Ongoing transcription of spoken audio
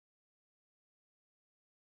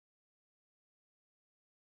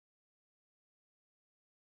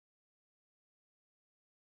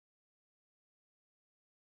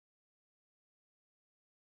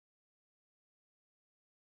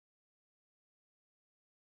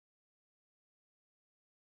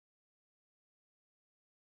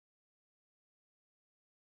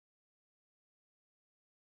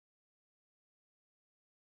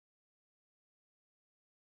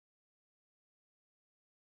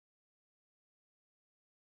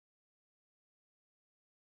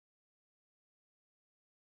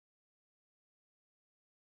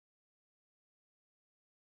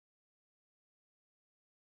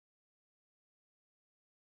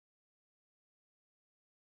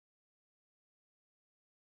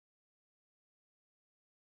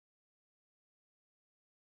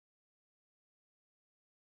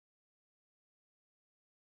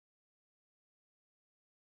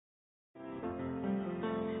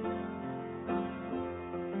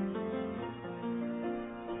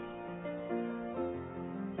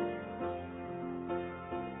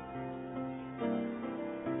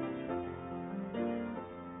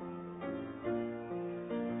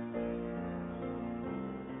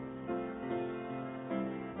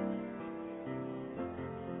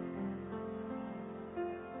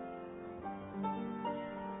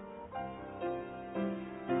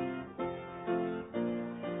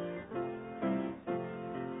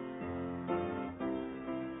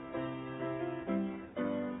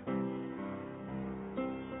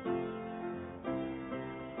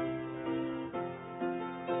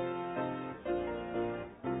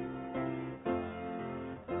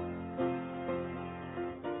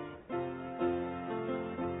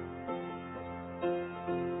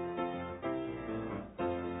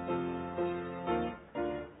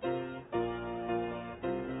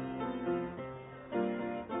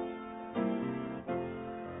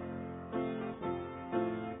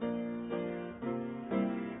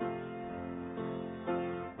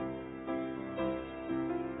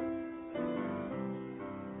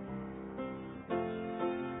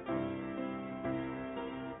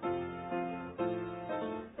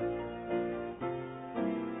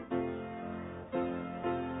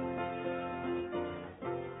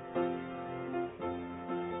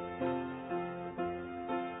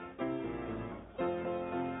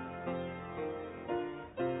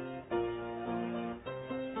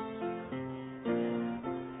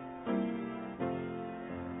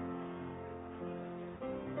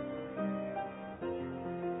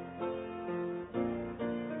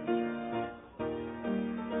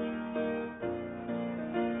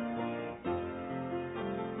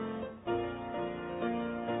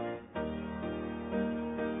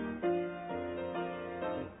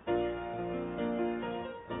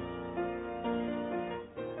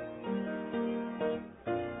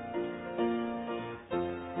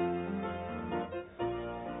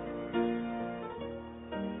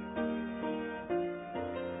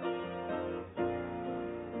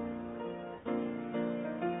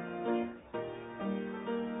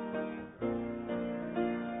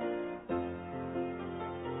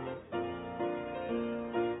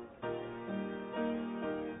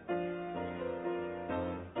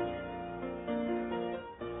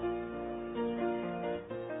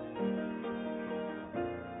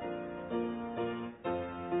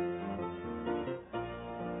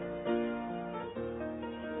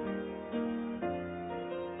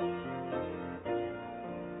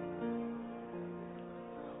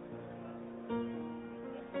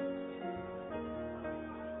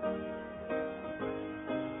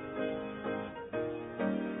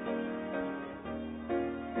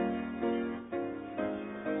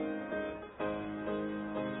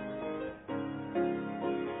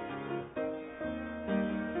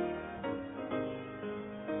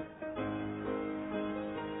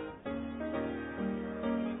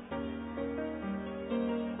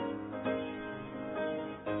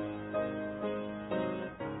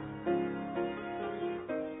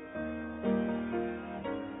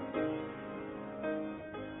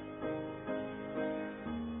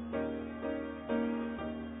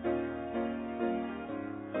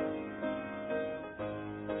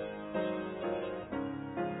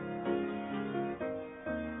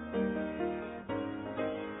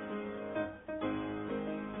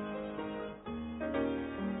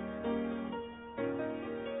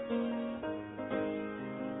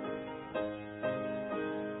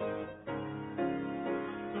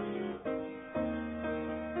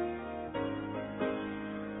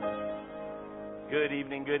Good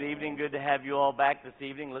evening, good evening. Good to have you all back this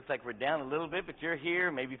evening. Looks like we're down a little bit, but you're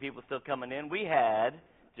here. Maybe people still coming in. We had,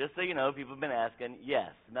 just so you know, people have been asking,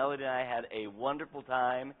 yes, Melody and I had a wonderful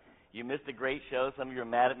time. You missed a great show. Some of you are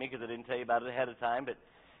mad at me because I didn't tell you about it ahead of time, but,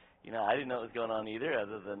 you know, I didn't know what was going on either,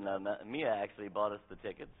 other than Mia actually bought us the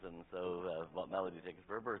tickets, and so bought Melody tickets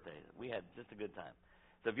for her birthday. We had just a good time.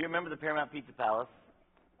 So if you remember the Paramount Pizza Palace,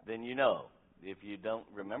 then you know. If you don't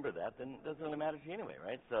remember that, then it doesn't really matter to you anyway,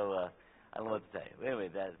 right? So, I don't know what to say. Anyway,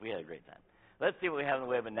 we had a great time. Let's see what we have in the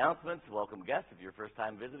way of announcements. Welcome guests. If you're first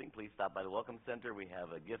time visiting, please stop by the Welcome Center. We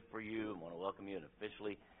have a gift for you and want to welcome you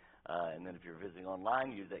officially. And then if you're visiting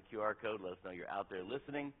online, use that QR code. Let us know you're out there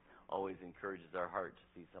listening. Always encourages our heart to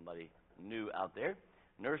see somebody new out there.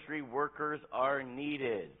 Nursery workers are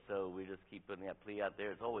needed. So we just keep putting that plea out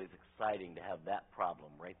there. It's always exciting to have that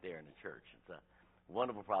problem right there in the church. It's a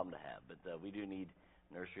wonderful problem to have. But we do need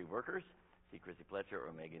nursery workers. See Chrissy Pletcher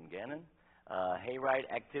or Megan Gannon.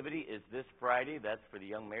 Hayride activity is this Friday. That's for the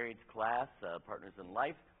Young Marrieds class, Partners in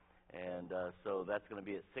Life. And so that's going to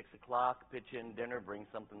be at 6 o'clock. Pitch-in dinner. Bring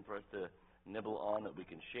something for us to nibble on that we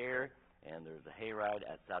can share. And there's a hayride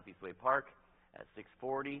at Southeast Way Park at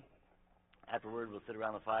 6:40. Afterward, we'll sit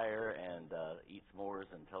around the fire and eat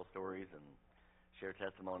s'mores and tell stories and share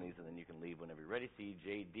testimonies. And then you can leave whenever you're ready. See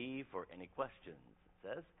JD for any questions, it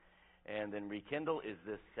says. And then Rekindle is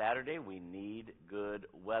this Saturday. We need good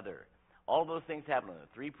weather. All those things happen on the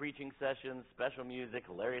 3 preaching sessions, special music,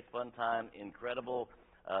 hilarious fun time, incredible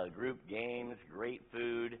group games, great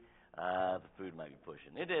food. The food might be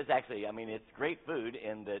pushing. It is actually, I mean, it's great food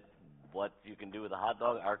in that what you can do with a hot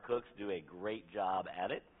dog. Our cooks do a great job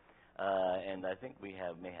at it. And I think we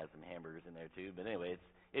may have some hamburgers in there too. But anyway,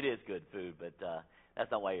 it is good food, but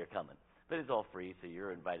that's not why you're coming. But it's all free, so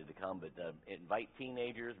you're invited to come. But invite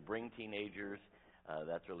teenagers, bring teenagers.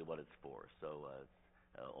 That's really what it's for. So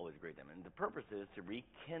always a great time. And the purpose is to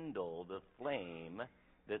rekindle the flame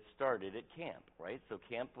that started at camp, right? So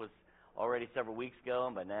camp was already several weeks ago,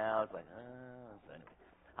 and by now it's like, so anyway.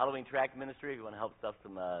 Halloween track ministry, if you want to help stuff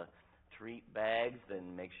some treat bags,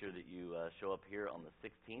 then make sure that you show up here on the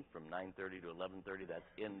 16th from 9:30 to 11:30. That's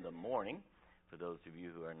in the morning. For those of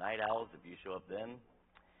you who are night owls, if you show up then,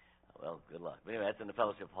 well, good luck. But anyway, that's in the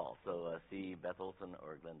fellowship hall. So see Beth Olson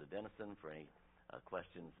or Glenda Dennison for any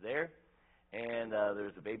questions there. And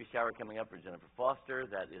there's a baby shower coming up for Jennifer Foster.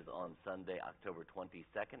 That is on Sunday, October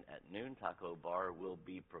 22nd at noon. Taco bar will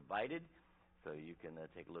be provided, so you can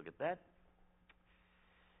take a look at that.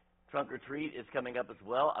 Trunk or Treat is coming up as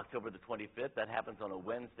well, October the 25th. That happens on a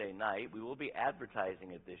Wednesday night. We will be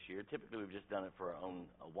advertising it this year. Typically, we've just done it for our own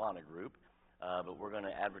Awana group, but we're going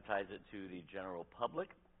to advertise it to the general public.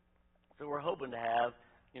 So we're hoping to have,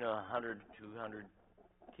 100, 200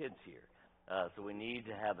 kids here. So we need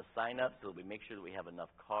to have a sign-up so that we make sure that we have enough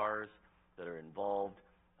cars that are involved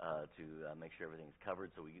to make sure everything's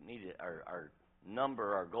covered. So we need our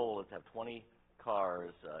goal is to have 20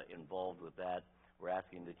 cars involved with that. We're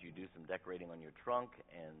asking that you do some decorating on your trunk,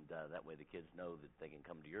 and that way the kids know that they can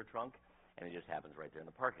come to your trunk, and it just happens right there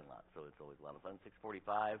in the parking lot. So it's always a lot of fun.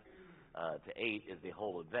 6:45 to 8 is the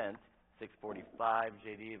whole event. 6:45,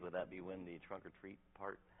 JD, would that be when the trunk or treat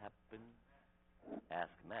part happens?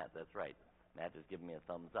 Ask Matt, that's right. Matt just giving me a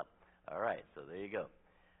thumbs up. All right, so there you go.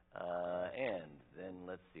 And then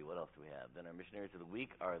let's see, what else do we have? Then our missionaries of the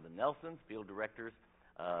week are the Nelsons, field directors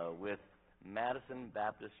with Madison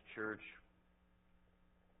Baptist Church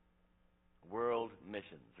World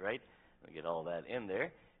Missions, right? We get all that in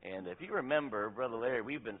there. And if you remember, Brother Larry,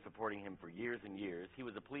 we've been supporting him for years and years. He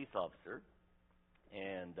was a police officer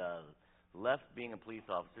and left being a police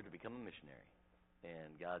officer to become a missionary.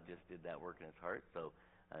 And God just did that work in his heart.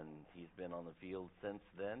 And he's been on the field since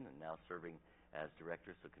then and now serving as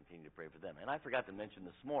director, so continue to pray for them. And I forgot to mention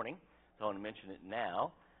this morning, so I want to mention it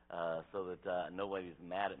now so that nobody's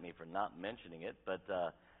mad at me for not mentioning it. But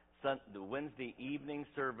the Wednesday evening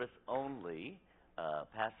service only,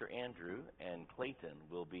 Pastor Andrew and Clayton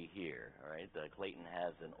will be here. All right, Clayton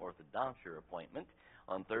has an orthodonture appointment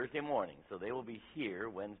on Thursday morning, so they will be here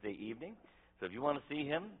Wednesday evening. So if you want to see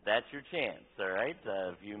him, that's your chance. All right,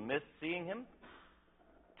 if you miss seeing him,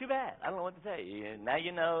 too bad. I don't know what to say. Now you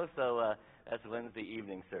know, so that's Wednesday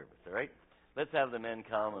evening service, all right? Let's have the men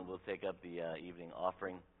come, and we'll take up the evening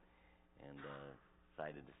offering, and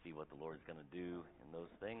excited to see what the Lord's going to do in those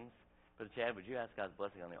things. Brother Chad, would you ask God's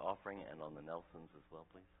blessing on the offering and on the Nelsons as well,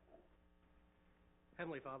 please?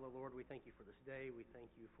 Heavenly Father, Lord, we thank you for this day. We thank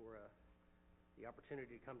you for the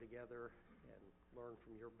opportunity to come together and learn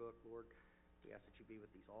from your book, Lord. We ask that you be with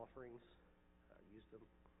these offerings, use them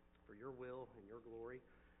for your will and your glory.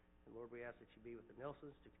 And Lord, we ask that you be with the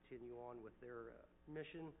Nelsons to continue on with their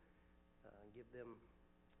mission Give them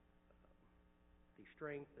the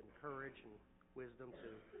strength and courage and wisdom to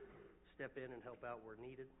step in and help out where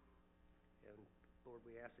needed. And Lord,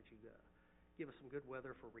 we ask that you give us some good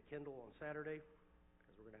weather for Rekindle on Saturday,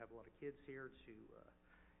 because we're going to have a lot of kids here to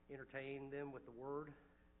entertain them with the Word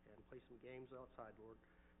and play some games outside, Lord.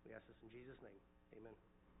 We ask this in Jesus' name. Amen.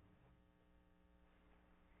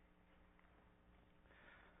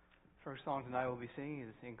 First song tonight we'll be singing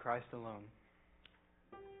is In Christ Alone.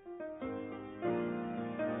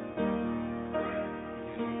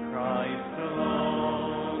 In Christ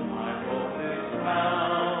alone my hope is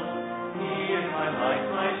found. He is my life,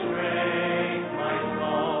 my strength, my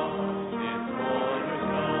song. This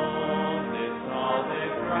cornerstone, this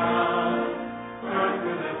solid ground. Earth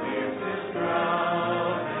through the fiercest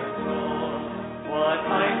drought and storm. What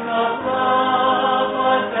heights of love,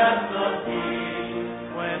 what depths of peace,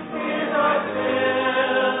 when fears are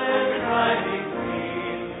still and striving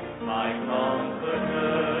cease. My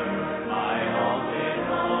comforter, my all in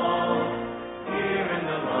all. Here in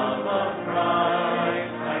the love of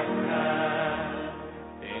Christ I stand.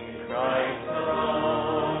 In Christ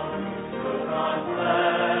alone, who took on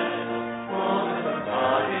flesh, fullness of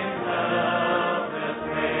God in helpless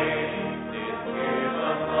pain. His tears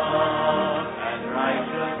of love and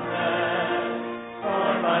righteousness,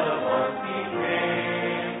 torn by the ones he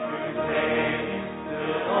came to save.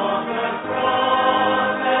 Stood on the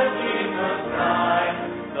cross as Jesus died.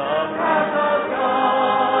 The wrath of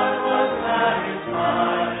God was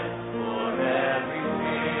satisfied. For every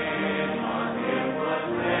sin on him was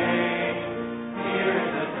laid. Here in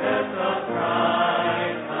the death of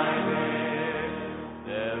Christ I live.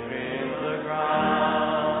 There in the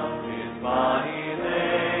ground his body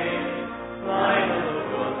lay. Light of the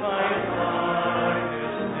world, my heart to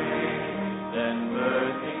sing. Then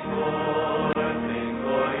bursting forth in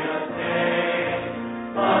glorious day.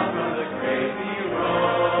 Up from the grave he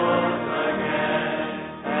rose again.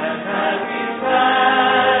 And as he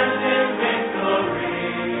stands in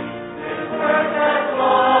victory, his work has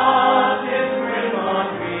lost its grip on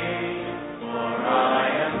me. For I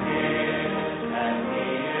am his and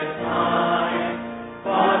he is mine,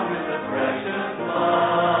 bought with the precious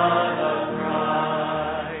blood of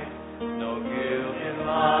Christ. No guilt in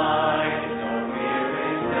life, no fear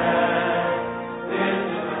in death. This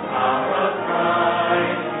is the power of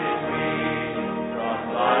Christ in me. From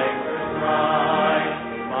life prescribed,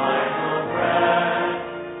 final breath.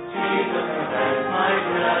 Jesus prevents my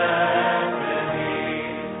destiny.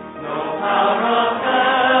 No power of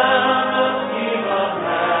hell, no scheme of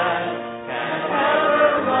man can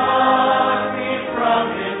ever pluck me from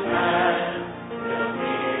his hand. Till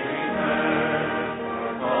he returns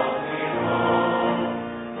or calls me home.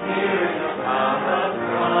 Here in the power of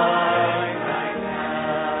Christ I stand.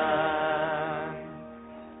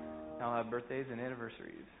 Now I'll have birthdays and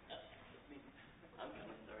anniversaries.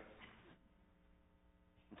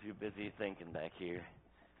 I'm too busy thinking back here.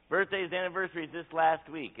 Birthdays, anniversaries this last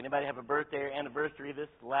week. Anybody have a birthday or anniversary this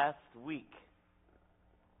last week?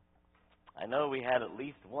 I know we had at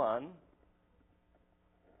least one.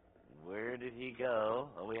 Where did he go?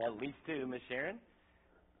 Oh, we had at least two. Miss Sharon?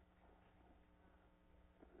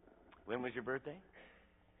 When was your birthday?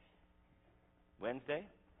 Wednesday?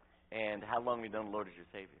 And how long have you known the Lord as your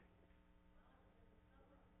Savior?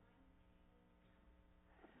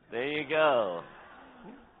 There you go.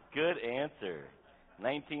 Good answer.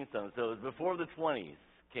 19-something. So it was before the 20s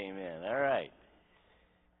came in. All right.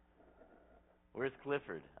 Where's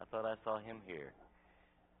Clifford? I thought I saw him here.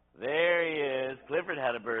 There he is. Clifford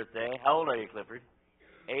had a birthday. How old are you, Clifford?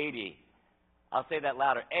 80. I'll say that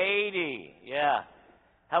louder. 80. Yeah.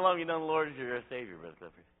 How long have you known the Lord as your Savior, Brother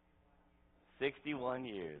Clifford? 61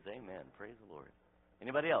 years. Amen. Praise the Lord.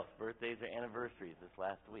 Anybody else? Birthdays or anniversaries this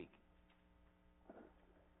last week?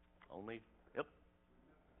 Only, yep.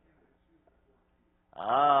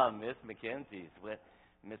 Miss Mackenzie's.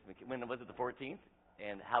 When was it, the 14th?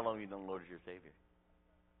 And how long have you known the Lord as your Savior?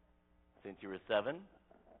 Since you were 7?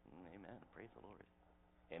 Amen. Praise the Lord.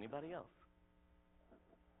 Anybody else?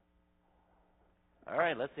 All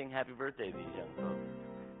right, let's sing happy birthday to these young folks.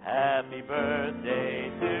 Happy birthday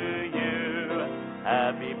to you.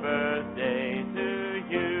 Happy birthday to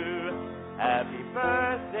you. Happy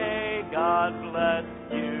birthday, God bless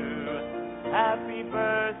you. Happy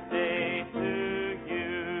birthday to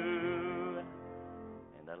you.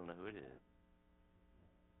 And I don't know who it is.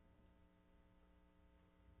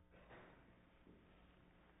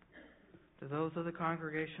 To those of the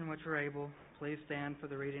congregation which are able, please stand for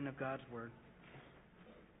the reading of God's Word.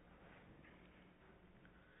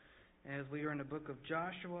 As we are in the book of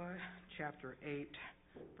Joshua, chapter 8,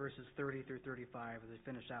 verses 30 through 35, as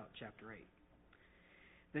they finish out chapter 8.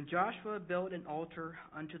 Then Joshua built an altar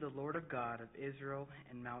unto the Lord of God of Israel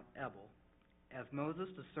in Mount Ebal, as Moses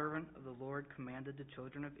the servant of the Lord commanded the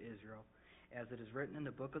children of Israel, as it is written in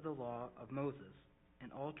the book of the law of Moses,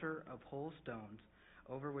 an altar of whole stones,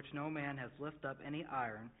 over which no man has lifted up any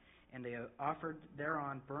iron, and they offered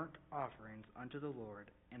thereon burnt offerings unto the Lord,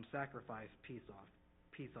 and sacrificed peace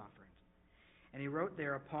offerings. And he wrote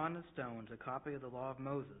there upon the stones a copy of the law of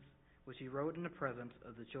Moses, which he wrote in the presence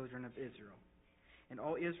of the children of Israel. And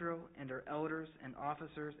all Israel and their elders and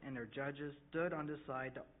officers and their judges stood on this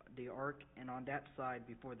side the ark, and on that side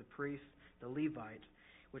before the priests, the Levites,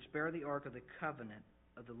 which bear the ark of the covenant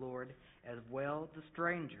of the Lord, as well the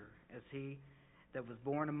stranger as he that was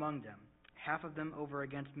born among them, half of them over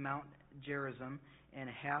against Mount Gerizim, and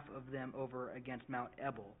half of them over against Mount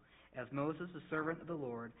Ebal, as Moses the servant of the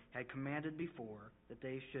Lord had commanded before, that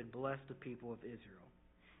they should bless the people of Israel.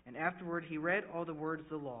 And afterward he read all the words of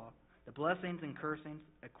the law, the blessings and cursings,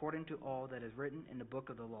 according to all that is written in the book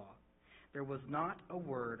of the law. There was not a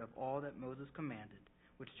word of all that Moses commanded,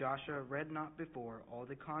 which Joshua read not before all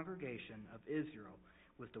the congregation of Israel,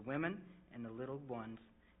 with the women and the little ones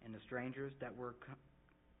and the strangers that were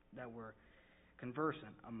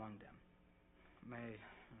conversant among them. May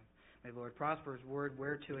the Lord prosper his word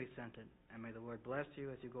whereto he sent it, and may the Lord bless you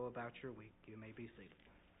as you go about your week. You may be seated.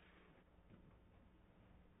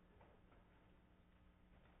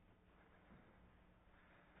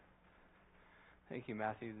 Thank you,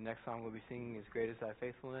 Matthew. The next song we'll be singing is Great is Thy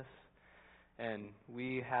Faithfulness. And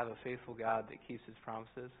we have a faithful God that keeps his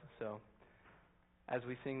promises. So as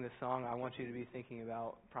we sing this song, I want you to be thinking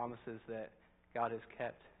about promises that God has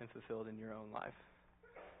kept and fulfilled in your own life.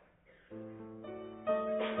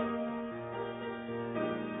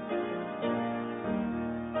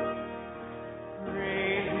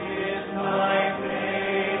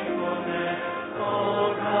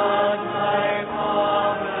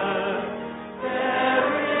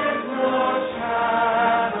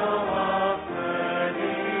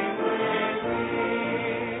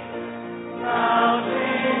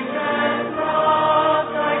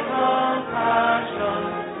 Compassion,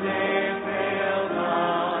 they fail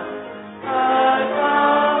not.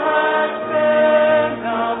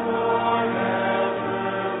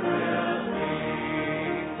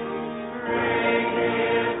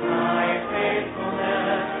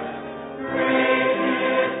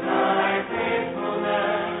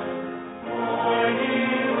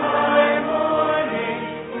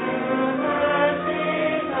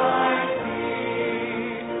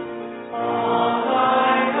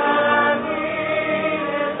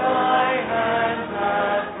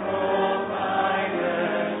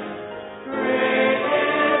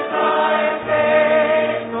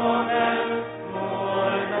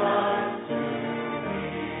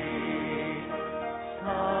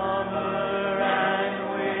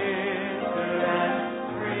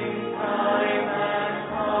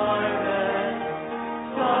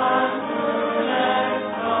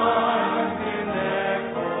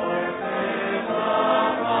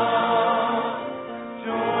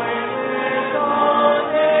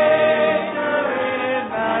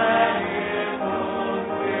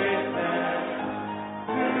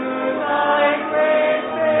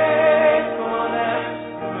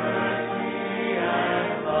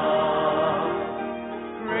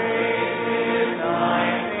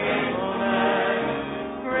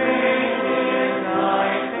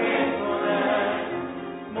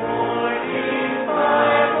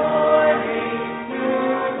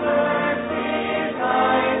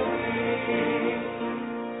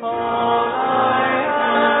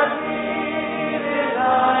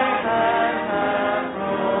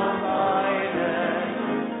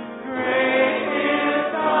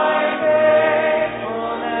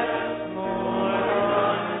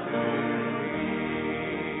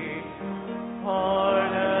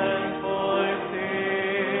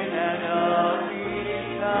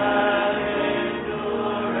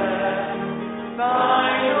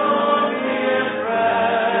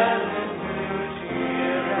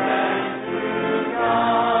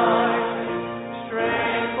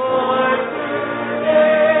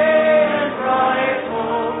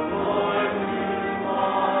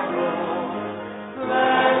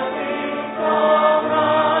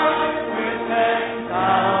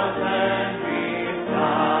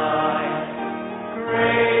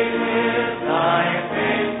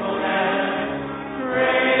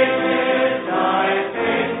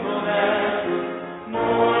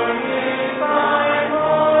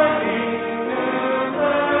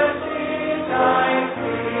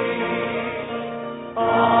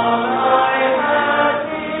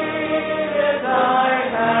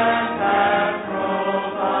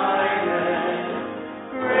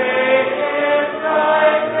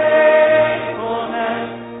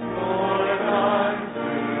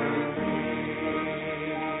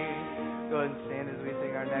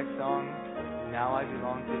 next song, Now I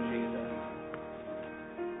Belong to Jesus.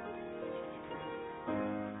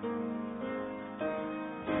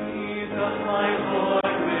 Jesus, my Lord,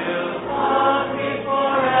 will love me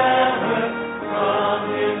forever. From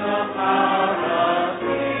His power of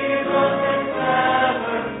evil and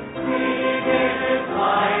sever. He gave His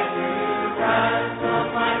life to ransom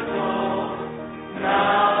my soul.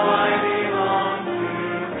 Now I belong to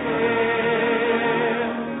Him.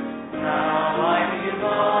 Now I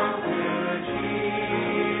belong to Jesus.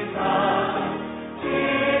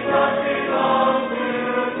 Jesus belongs to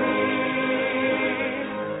me.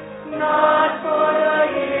 Not for the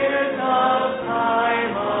years of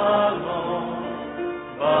time alone,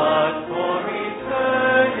 but for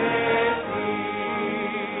eternity.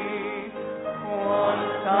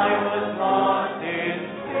 Once I was lost in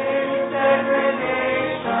sin's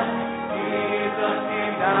degradation. Jesus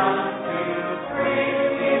came down to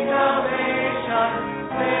bring me salvation.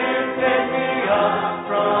 Lifted me up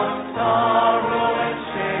from sorrow and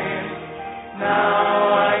shame.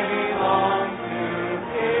 Now I belong to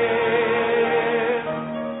Him.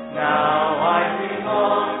 Now I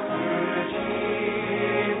belong to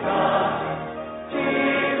Jesus.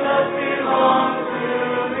 Jesus belongs to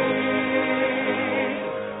me.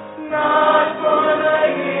 Not for the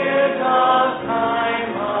years of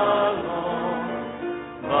time alone,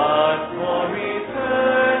 but for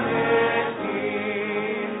eternity.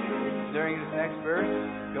 During this next verse,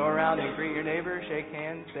 go around and greet your neighbor, shake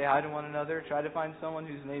hands, say hi to one another, try to find someone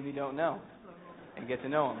whose name you don't know, and get to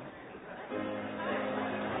know them.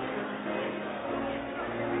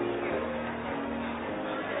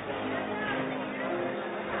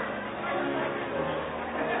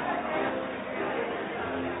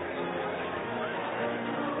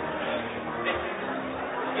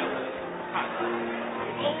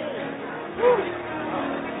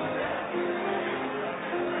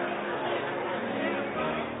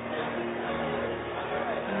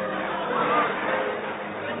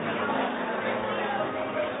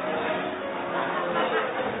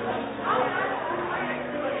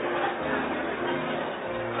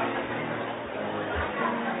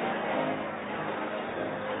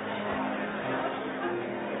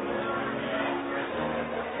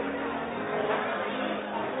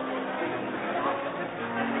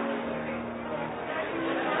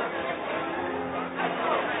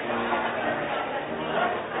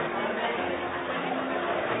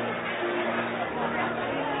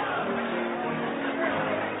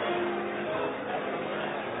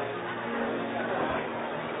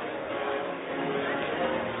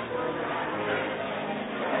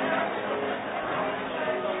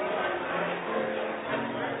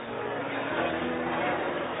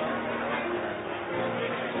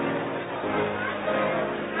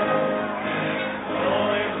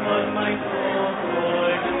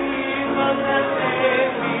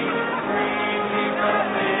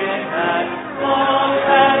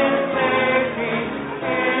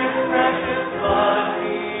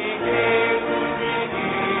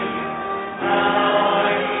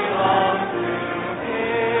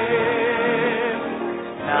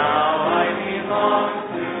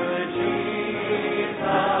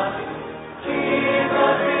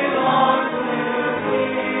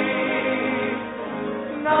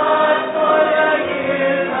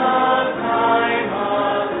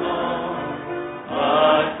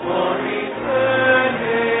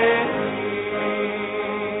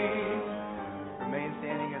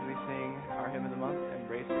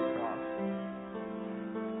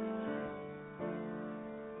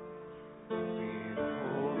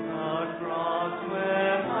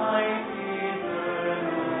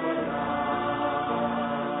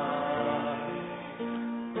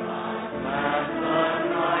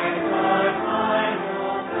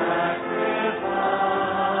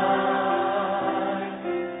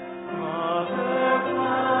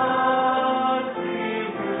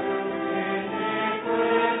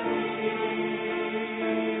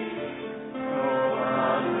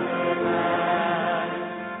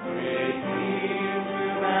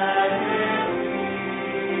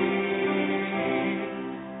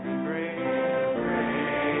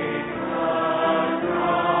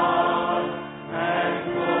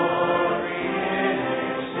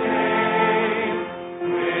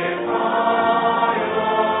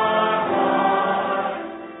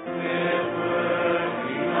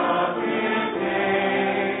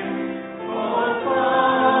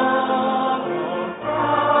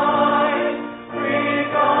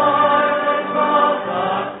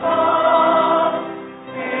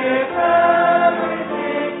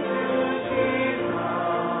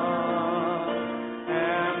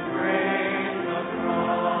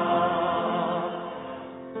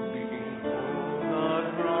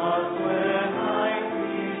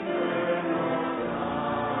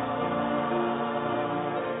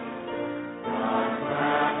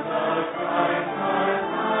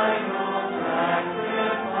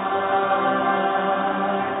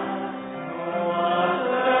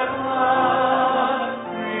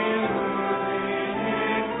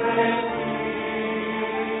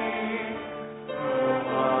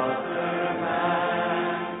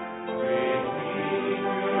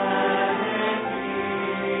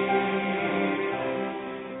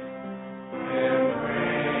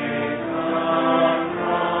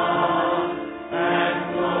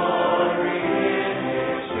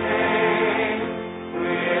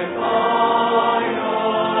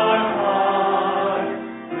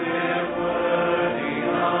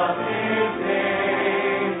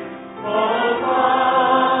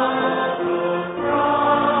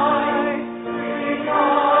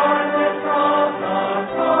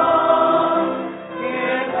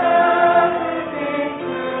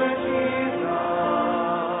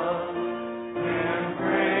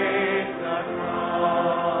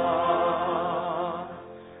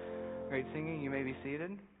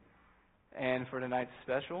 And for tonight's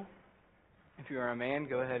special, if you are a man,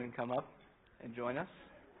 go ahead and come up and join us.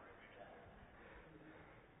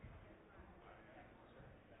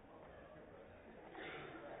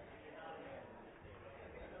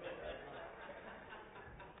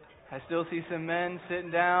 I still see some men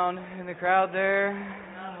sitting down in the crowd there.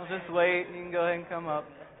 We'll just wait. You can go ahead and come up.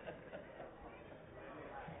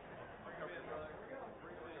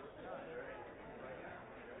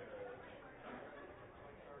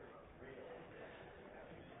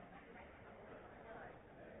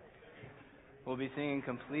 We'll be singing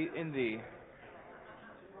Complete in Thee.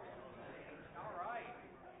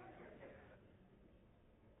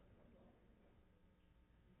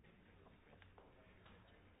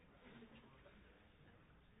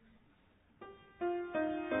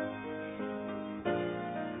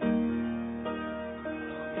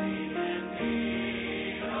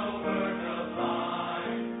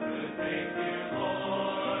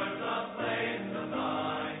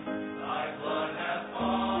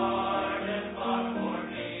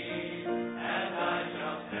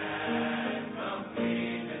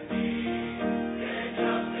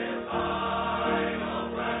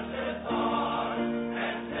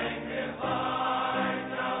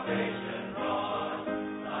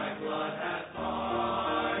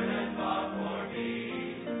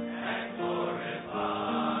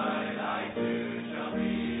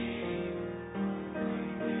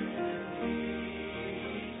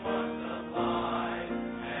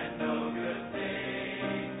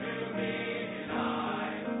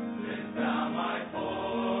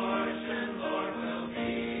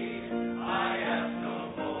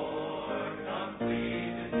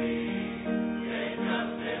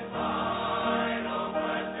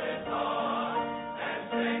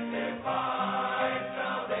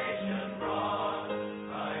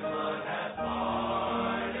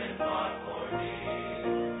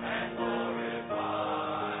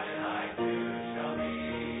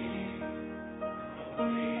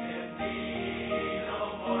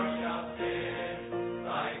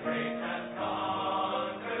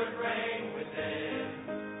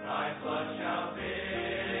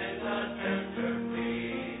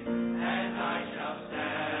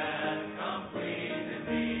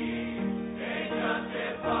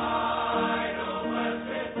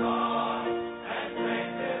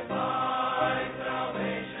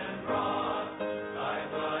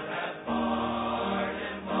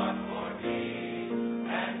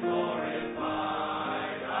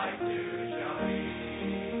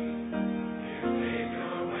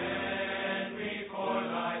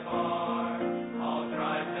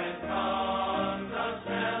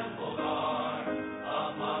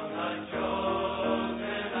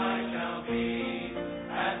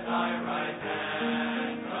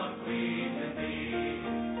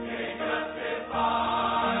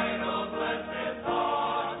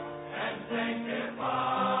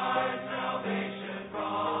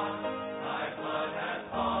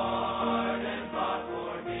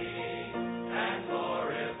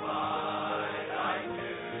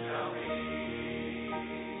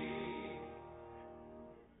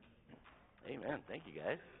 Amen. Thank you,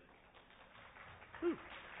 guys. Whew.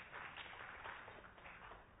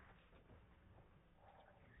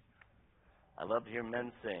 I love to hear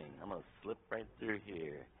men sing. I'm going to slip right through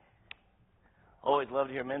here. Always love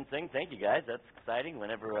to hear men sing. Thank you, guys. That's exciting.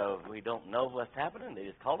 Whenever we don't know what's happening, they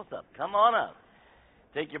just call us up. Come on up.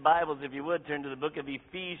 Take your Bibles, if you would, turn to the book of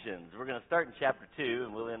Ephesians. We're going to start in chapter 2,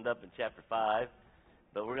 and we'll end up in chapter 5.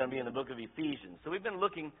 But we're going to be in the book of Ephesians. So we've been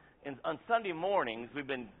looking, on Sunday mornings, we've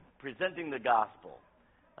been presenting the gospel.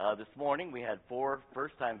 This morning, we had 4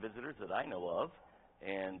 first-time visitors that I know of,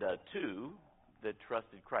 and 2 that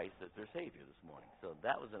trusted Christ as their Savior this morning. So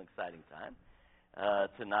that was an exciting time.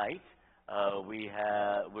 Tonight,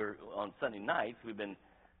 we're on Sunday nights, we've been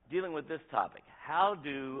dealing with this topic. How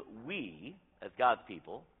do we, as God's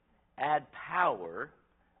people, add power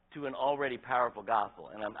to an already powerful gospel?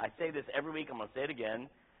 And I say this every week. I'm going to say it again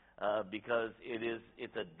because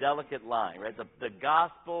it's a delicate line, right? The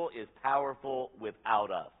gospel is powerful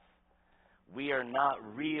without us. We are not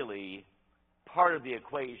really part of the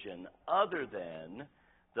equation, other than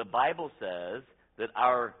the Bible says that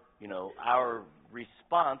our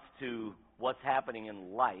response to what's happening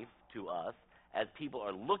in life to us, as people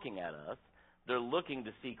are looking at us, they're looking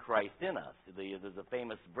to see Christ in us. There's a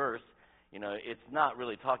famous verse. It's not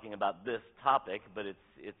really talking about this topic, but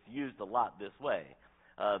it's used a lot this way.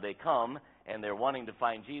 They come and they're wanting to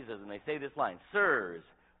find Jesus, and they say this line: "Sirs,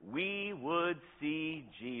 we would see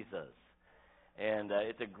Jesus." And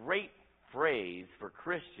it's a great phrase for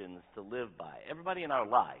Christians to live by. Everybody in our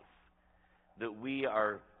life, that we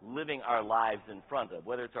are living our lives in front of,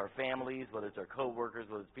 whether it's our families, whether it's our coworkers,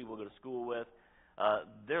 whether it's people we go to school with.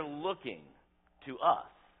 They're looking to us,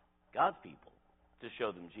 God's people, to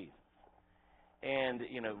show them Jesus. And,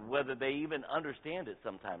 whether they even understand it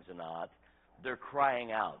sometimes or not, they're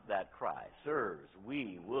crying out that cry, "Sirs,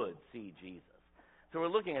 we would see Jesus." So we're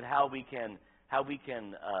looking at how we can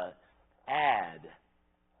add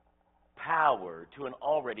power to an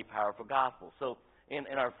already powerful gospel. So in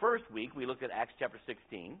our first week, we looked at Acts chapter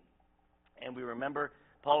 16, and we remember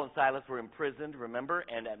Paul and Silas were imprisoned, remember?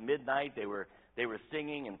 And at midnight, they were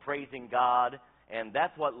singing and praising God, and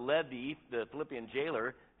that's what led the Philippian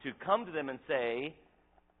jailer to come to them and say,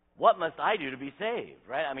 "What must I do to be saved?"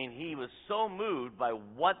 Right? I mean, he was so moved by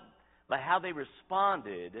how they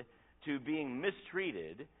responded to being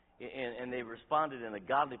mistreated, and they responded in a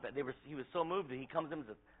godly way. He was so moved that he comes to them and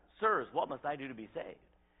says, "Sirs, what must I do to be saved?"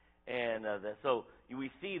 And so we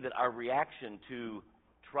see that our reaction to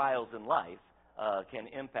trials in life can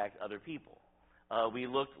impact other people. We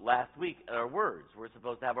looked last week at our words. We're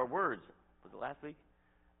supposed to have our words. Was it last week?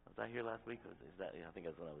 Was I here last week? I think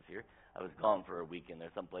that's when I was here. I was gone for a weekend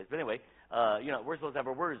there someplace. But anyway, we're supposed to have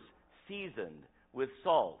our words seasoned with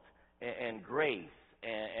salt and grace,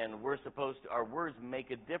 and our words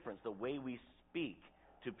make a difference. The way we speak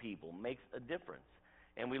to people makes a difference.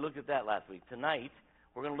 And we looked at that last week. Tonight,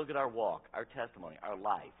 we're going to look at our walk, our testimony, our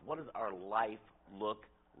life. What does our life look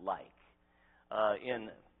like?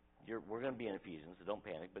 We're going to be in Ephesians, so don't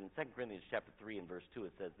panic. But in 2 Corinthians chapter 3 and verse 2,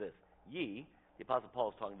 it says this: "Ye," the Apostle Paul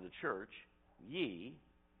is talking to the church, "ye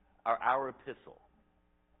are our epistle,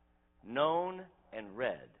 known and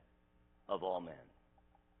read of all men."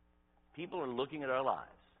 People are looking at our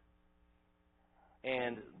lives,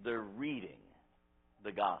 and they're reading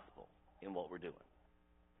the gospel in what we're doing.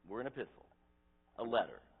 We're an epistle, a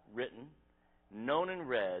letter, written, known and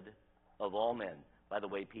read of all men by the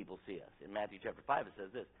way people see us. In Matthew chapter 5, it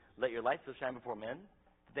says this: "Let your light so shine before men,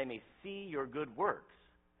 that they may see your good works."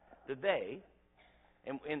 That they,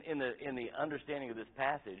 in the understanding of this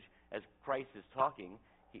passage, as Christ is talking,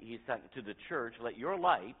 he's talking to the church, "Let your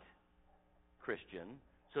light, Christian,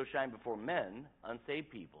 so shine before men," unsaved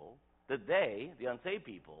people, "that they," the unsaved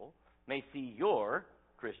people, "may see your,"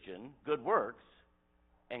 Christian, "good works,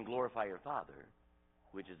 and glorify your Father,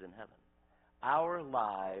 which is in heaven." Our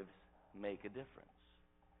lives make a difference.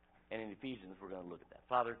 And in Ephesians, we're going to look at that.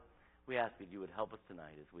 Father, we ask that you would help us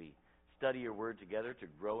tonight as we study your word together, to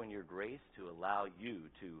grow in your grace, to allow you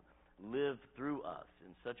to live through us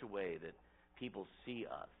in such a way that people see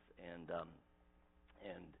us and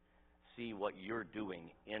see what you're doing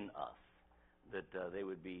in us, that they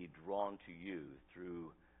would be drawn to you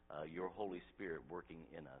through your Holy Spirit working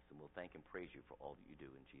in us. And we'll thank and praise you for all that you do.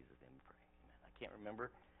 In Jesus' name we pray. Amen. I can't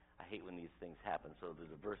remember. I hate when these things happen. So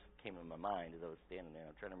there's a verse that came in my mind as I was standing there.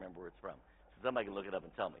 I'm trying to remember where it's from. So somebody can look it up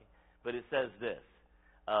and tell me. But it says this: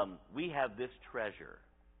 "We have this treasure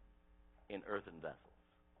in earthen vessels."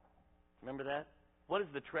 Remember that? What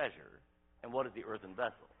is the treasure and what is the earthen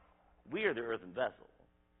vessel? We are the earthen vessel,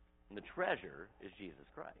 and the treasure is Jesus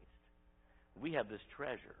Christ. We have this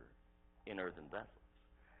treasure in earthen vessels.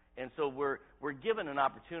 And so we're given an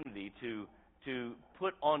opportunity to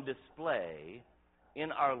put on display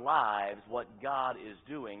in our lives what God is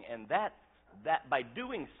doing, and that by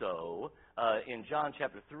doing so, in John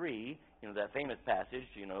chapter 3, that famous passage,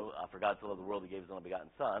 "For God so loved the world, he gave his only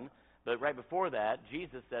begotten Son." But right before that,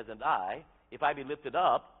 Jesus says, "And if I be lifted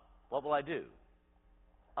up, what will I do?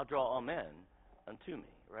 I'll draw all men unto me,"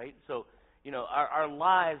 right? So, our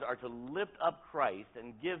lives are to lift up Christ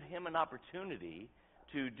and give him an opportunity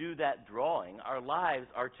to do that drawing. Our lives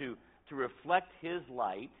are to reflect his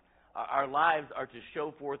light. Our lives are to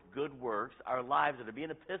show forth good works. Our lives are to be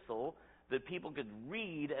an epistle that people could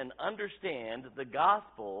read and understand the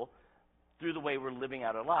gospel through the way we're living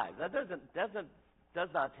out our lives. That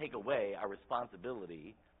does not take away our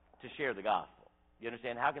responsibility to share the gospel. You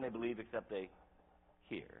understand? How can they believe except they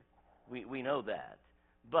hear? We know that.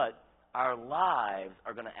 But our lives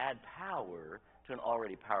are going to add power to an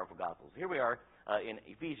already powerful gospel. So here we are in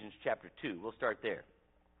Ephesians chapter 2. We'll start there.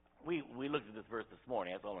 We looked at this verse this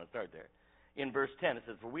morning. That's why I want to start there. In verse 10, it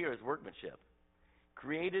says, "For we are his workmanship,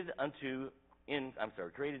 created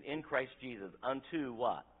in Christ Jesus unto"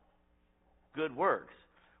 what? "Good works,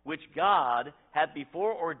 which God hath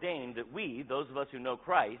before ordained that we," those of us who know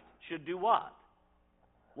Christ, "should do" what?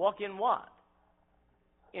 Walk in what?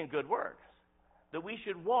 In good works. That we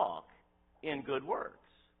should walk in good works.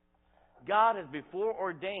 God has before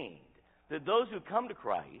ordained that those who come to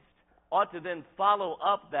Christ ought to then follow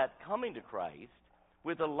up that coming to Christ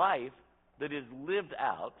with a life that is lived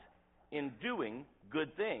out in doing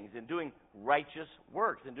good things, in doing righteous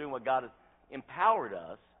works, in doing what God has empowered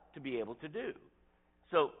us to be able to do.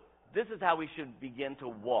 So this is how we should begin to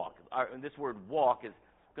walk. And this word walk is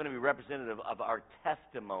going to be representative of our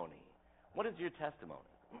testimony. What is your testimony?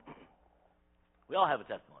 We all have a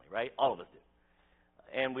testimony, right? All of us do.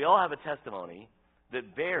 And we all have a testimony that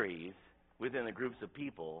varies within the groups of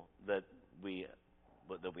people that we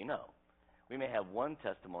know. We may have one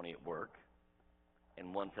testimony at work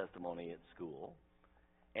and one testimony at school.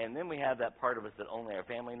 And then we have that part of us that only our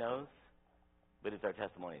family knows, but it's our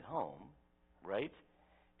testimony at home, right?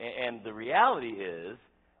 And the reality is,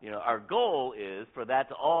 our goal is for that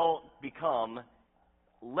to all become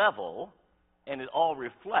level, and it all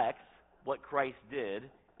reflects what Christ did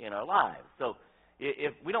in our lives. So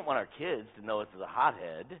if we don't want our kids to know us as a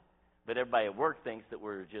hothead, but everybody at work thinks that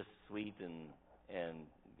we're just sweet and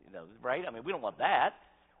right? I mean, we don't want that.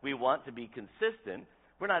 We want to be consistent.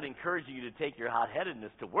 We're not encouraging you to take your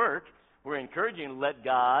hot-headedness to work. We're encouraging you to let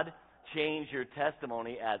God change your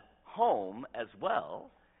testimony at home as well.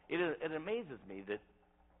 It amazes me that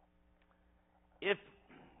if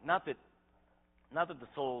not that the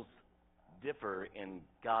souls differ in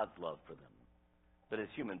God's love for them, but as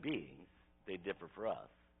human beings, they differ for us.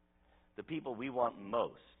 The people we want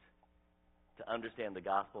most to understand the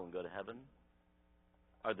gospel and go to heaven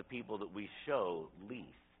are the people that we show least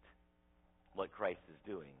what Christ is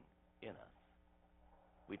doing in us.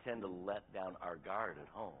 We tend to let down our guard at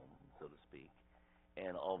home, so to speak,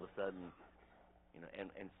 and all of a sudden,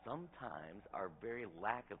 and sometimes our very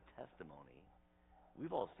lack of testimony,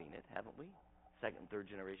 we've all seen it, haven't we? Second and third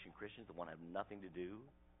generation Christians that want to have nothing to do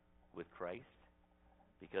with Christ,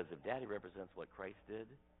 because if Daddy represents what Christ did,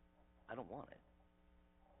 I don't want it.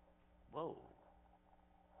 Whoa.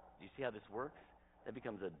 Do you see how this works? That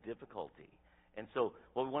becomes a difficulty. And so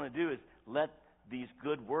what we want to do is let these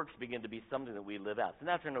good works begin to be something that we live out. So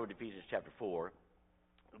now turn over to Ephesians chapter 4.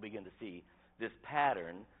 We'll begin to see this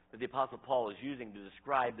pattern that the Apostle Paul is using to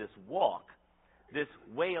describe this walk, this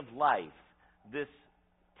way of life, this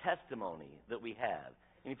testimony that we have.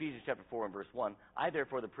 In Ephesians chapter 4 and verse 1, I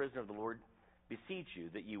therefore, the prisoner of the Lord, beseech you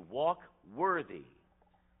that you walk worthy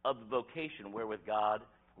of the vocation wherewith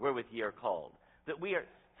ye are called. That we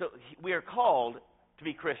are called to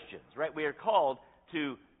be Christians, right? We are called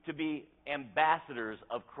to be ambassadors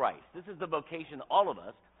of Christ. This is the vocation all of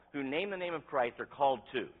us who name the name of Christ are called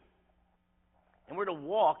to. And we're to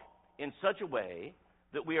walk in such a way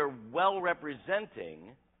that we are well representing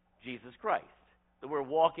Jesus Christ, that we're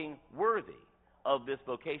walking worthy of this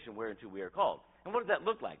vocation whereunto we are called. And what does that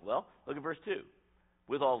look like? Well, look at verse 2.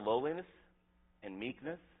 With all lowliness and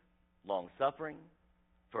meekness, long-suffering,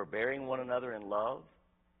 forbearing one another in love,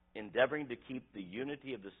 endeavoring to keep the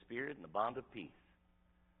unity of the Spirit in the bond of peace.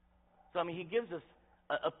 So, he gives us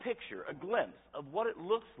a picture, a glimpse of what it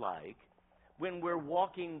looks like when we're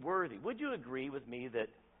walking worthy. Would you agree with me that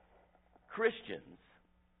Christians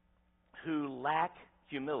who lack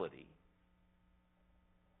humility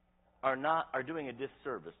are doing a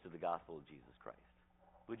disservice to the gospel of Jesus Christ?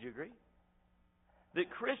 Would you agree?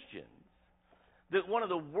 That one of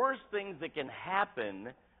the worst things that can happen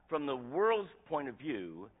from the world's point of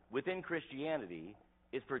view within Christianity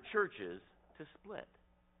is for churches to split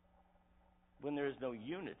when there is no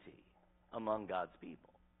unity among God's people.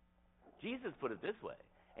 Jesus put it this way,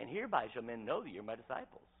 and hereby shall men know that you're my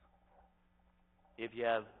disciples, if you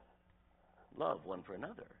have love one for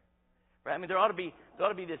another. Right? There ought to be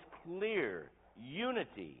this clear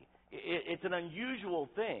unity. It's an unusual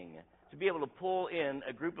thing to be able to pull in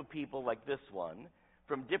a group of people like this one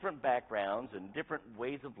from different backgrounds and different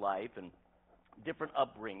ways of life and different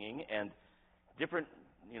upbringing and different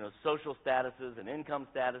social statuses and income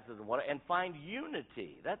statuses and find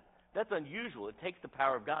unity. That's unusual. It takes the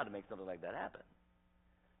power of God to make something like that happen.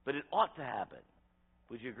 But it ought to happen.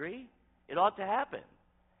 Would you agree? It ought to happen.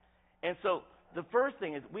 And so the first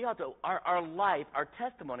thing is our life, our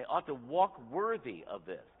testimony ought to walk worthy of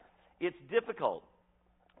this. It's difficult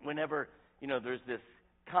whenever, there's this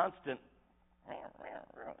constant,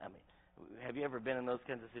 have you ever been in those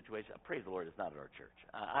kinds of situations? Praise the Lord, it's not at our church.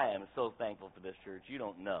 I am so thankful for this church. You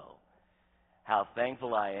don't know how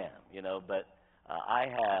thankful I am, but I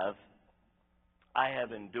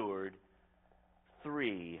have endured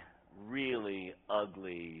 3 really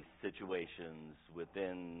ugly situations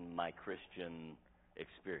within my Christian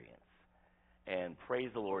experience. And praise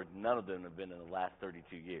the Lord, none of them have been in the last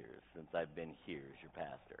 32 years since I've been here as your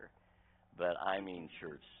pastor. But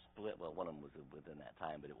church split. Well, one of them was within that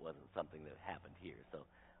time, but it wasn't something that happened here. So,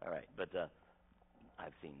 all right. But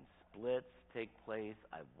I've seen splits take place.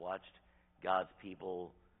 I've watched God's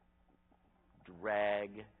people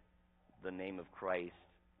drag the name of Christ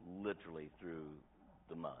literally through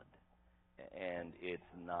the mud. And it's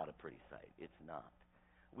not a pretty sight. It's not.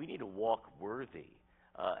 We need to walk worthy.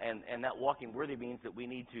 And that walking worthy means that we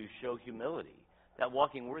need to show humility. That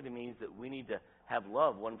walking worthy means that we need to have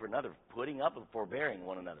love one for another, putting up with forbearing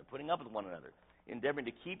one another, putting up with one another, endeavoring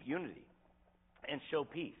to keep unity and show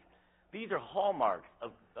peace. These are hallmarks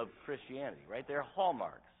of Christianity, right? They're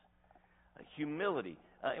hallmarks. Humility.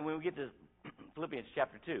 And when we get to Philippians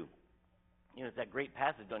chapter 2, it's that great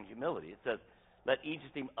passage on humility. It says, let each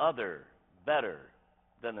esteem other better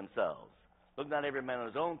than themselves. Look not every man on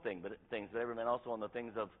his own things, but every man also on the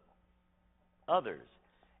things of others.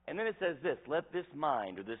 And then it says this, let this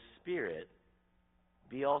mind or this spirit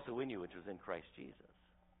be also in you, which was in Christ Jesus.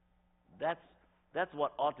 That's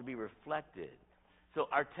what ought to be reflected. So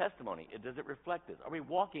our testimony, does it reflect this? Are we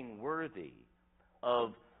walking worthy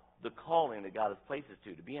of the calling that God has placed us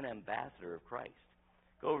to be an ambassador of Christ?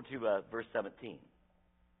 Go over to verse 17.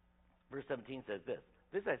 Verse 17 says this,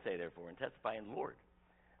 this I say therefore, and testify in the Lord,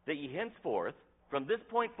 that ye henceforth, from this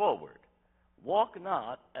point forward, walk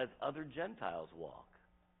not as other Gentiles walk.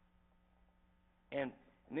 And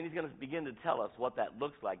then he's going to begin to tell us what that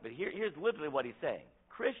looks like. But here's literally what he's saying.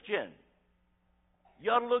 Christian,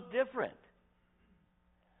 you ought to look different.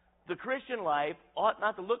 The Christian life ought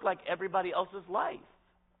not to look like everybody else's life.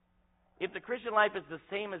 If the Christian life is the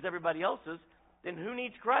same as everybody else's, then who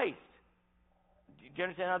needs Christ? Do you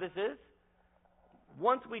understand how this is?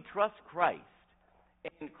 Once we trust Christ,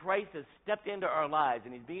 and Christ has stepped into our lives,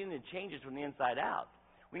 and he's beginning to change us from the inside out,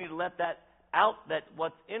 we need to let that out, that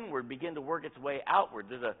what's inward begin to work its way outward.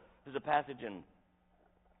 There's a passage in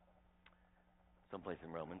someplace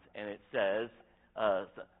in Romans, and it says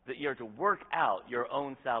that you're to work out your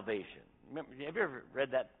own salvation. Remember, have you ever read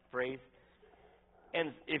that phrase?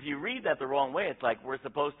 And if you read that the wrong way, it's like we're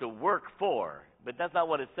supposed to work for, but that's not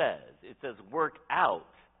what it says. It says work out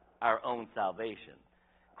our own salvation.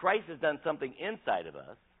 Christ has done something inside of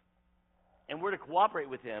us, and we're to cooperate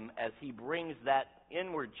with him as he brings that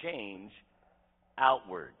inward change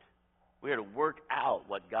outward. We are to work out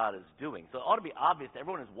what God is doing. So it ought to be obvious to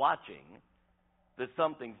everyone who's watching that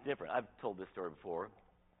something's different. I've told this story before.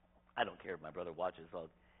 I don't care if my brother watches.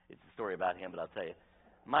 It's a story about him, but I'll tell you.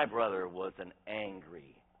 My brother was an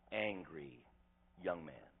angry, angry young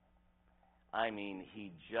man. I mean,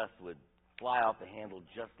 he just would fly off the handle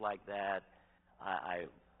just like that.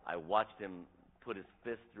 I watched him put his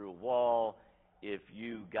fist through a wall. If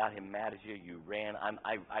you got him mad at you, you ran.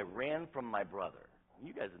 I ran from my brother.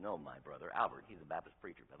 You guys know my brother, Albert. He's a Baptist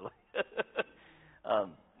preacher, by the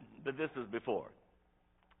way. But this was before.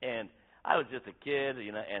 And I was just a kid,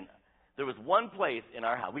 and there was one place in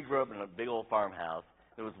our house. We grew up in a big old farmhouse.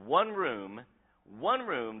 There was one room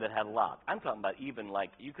that had a lock. I'm talking about even like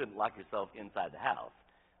you couldn't lock yourself inside the house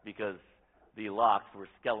because the locks were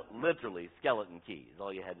literally skeleton keys.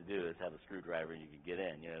 All you had to do is have a screwdriver and you could get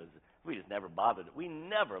in. We just never bothered. We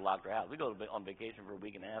never locked our house. We go on vacation for a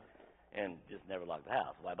week and a half and just never locked the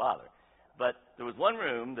house. Why bother? But there was one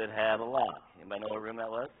room that had a lock. Anybody know what room that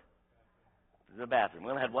was? It was a bathroom. We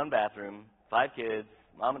only had one bathroom, 5 kids,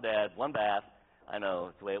 mom and dad, one bath. I know,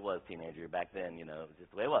 it's the way it was, teenager. Back then, it was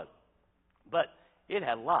just the way it was. But it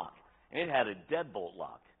had a lock, and it had a deadbolt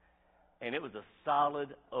lock. And it was a solid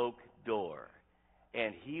oak door.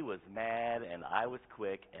 And he was mad, and I was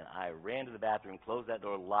quick, and I ran to the bathroom, closed that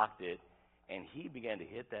door, locked it, and he began to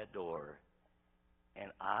hit that door.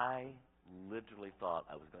 And I literally thought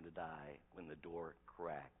I was going to die when the door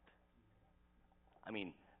cracked. I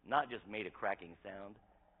mean, not just made a cracking sound,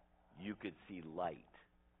 you could see light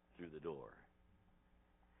through the door.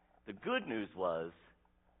 The good news was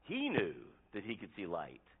he knew that he could see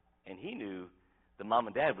light, and he knew the mom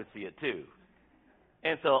and dad would see it too.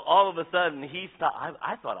 And so all of a sudden he stopped.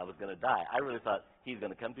 I thought I was going to die. I really thought he's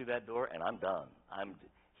going to come through that door and I'm done.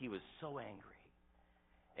 He was so angry.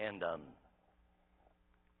 And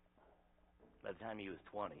by the time he was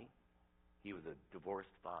 20, he was a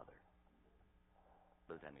divorced father.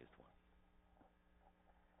 By the time he was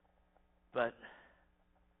 20. But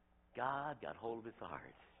God got hold of his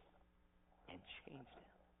heart and changed him.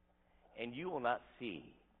 And you will not see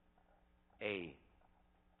a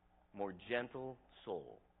more gentle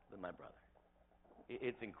soul than my brother.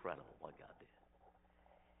 It's incredible what God did.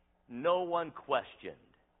 No one questioned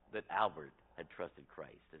that Albert had trusted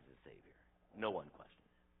Christ as his Savior. No one questioned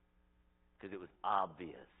it. Because it was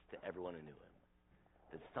obvious to everyone who knew him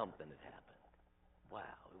that something had happened.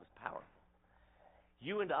 Wow, it was powerful.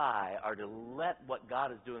 You and I are to let what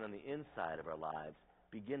God is doing on the inside of our lives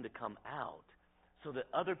begin to come out so that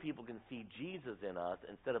other people can see Jesus in us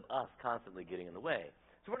instead of us constantly getting in the way.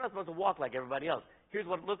 So we're not supposed to walk like everybody else. Here's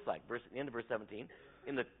what it looks like. End of verse 17.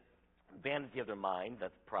 In the vanity of their mind,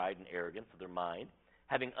 that's pride and arrogance of their mind,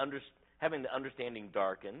 having the understanding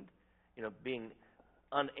darkened, being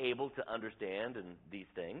unable to understand and these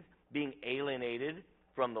things, being alienated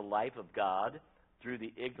from the life of God through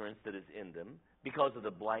the ignorance that is in them, because of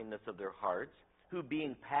the blindness of their hearts, who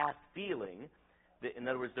being past feeling, in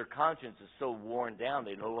other words, their conscience is so worn down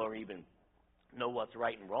they no longer even know what's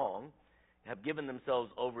right and wrong, have given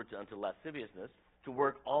themselves over unto lasciviousness, to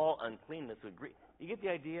work all uncleanness with greed. You get the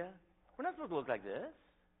idea? We're not supposed to look like this.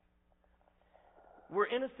 We're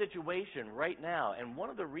in a situation right now, and one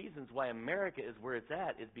of the reasons why America is where it's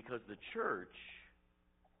at is because the church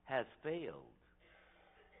has failed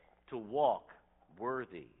to walk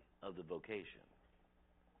worthy of the vocation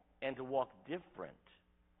and to walk different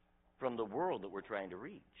from the world that we're trying to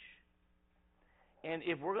reach. And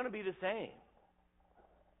if we're going to be the same,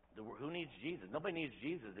 who needs Jesus? Nobody needs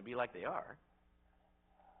Jesus to be like they are,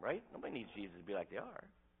 right? Nobody needs Jesus to be like they are.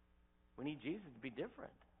 We need Jesus to be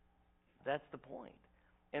different. That's the point.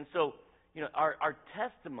 And so, our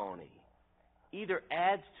testimony either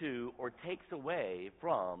adds to or takes away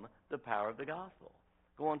from the power of the gospel.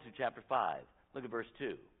 Go on to chapter 5. Look at verse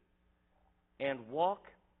 2. And walk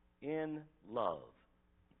in love,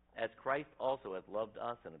 as Christ also hath loved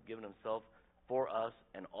us and hath given himself for us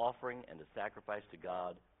an offering and a sacrifice to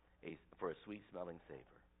God for a sweet-smelling savor.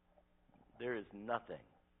 There is nothing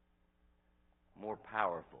more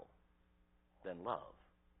powerful than love.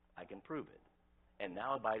 I can prove it. And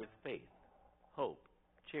now abideth faith, hope,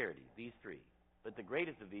 charity, these three. But the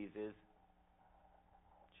greatest of these is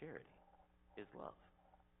charity, is love.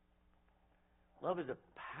 Love is a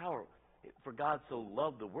power. For God so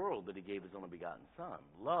loved the world that he gave his only begotten Son.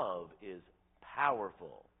 Love is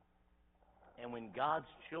powerful. And when God's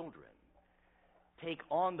children take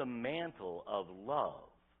on the mantle of love,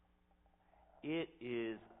 it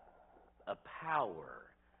is a power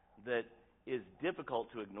that is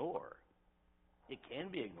difficult to ignore. It can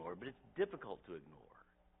be ignored, but it's difficult to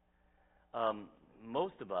ignore.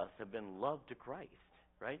 Most of us have been loved to Christ,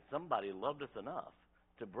 right? Somebody loved us enough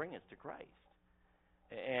to bring us to Christ.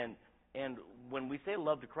 And when we say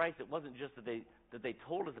love to Christ, it wasn't just that they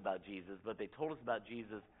told us about Jesus, but they told us about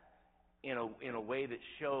Jesus in a way that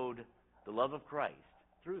showed the love of Christ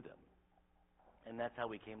through them. And that's how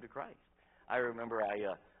we came to Christ. I remember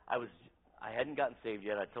I hadn't gotten saved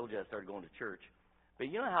yet. I told you I started going to church.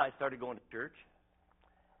 But you know how I started going to church?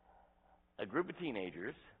 A group of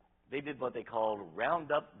teenagers, they did what they called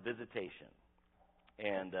roundup visitation.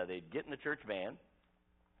 And they'd get in the church van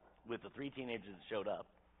with the 3 teenagers that showed up.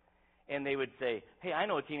 And they would say, hey, I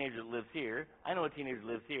know a teenager that lives here. I know a teenager that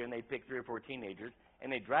lives here. And they'd pick 3 or 4 teenagers.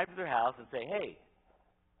 And they'd drive to their house and say, hey,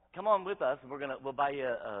 come on with us. And we'll buy you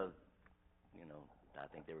I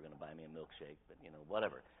think they were going to buy me a milkshake. But,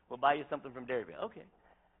 whatever. We'll buy you something from Dairyville. Okay.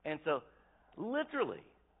 And so, literally,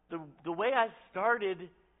 the way I started,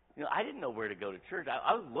 I didn't know where to go to church.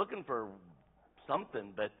 I was looking for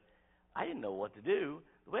something, but I didn't know what to do.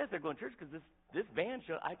 The way I started going to church, because this van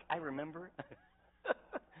show, I remember.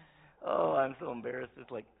 Oh, I'm so embarrassed. It's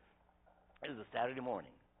like, it was a Saturday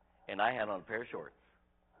morning, and I had on a pair of shorts.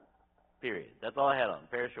 Period. That's all I had on, a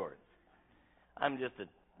pair of shorts. I'm just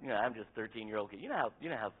 13-year-old kid. You know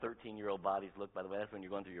how 13-year-old bodies look, by the way. That's when you're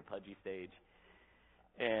going through your pudgy stage.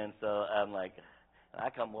 And so I'm like, I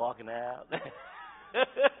come walking out. Get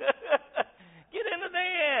in the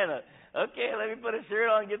van. Okay, let me put a shirt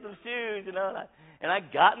on, get some shoes, And I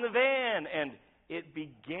got in the van, and it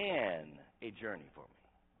began a journey for me.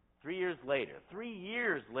 3 years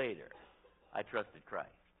later, I trusted Christ.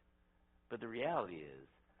 But the reality is,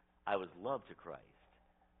 I was loved to Christ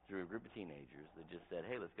through a group of teenagers that just said,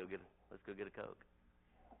 hey, let's go get a Coke.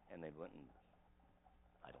 And they went and,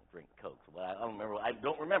 I don't drink Coke, so I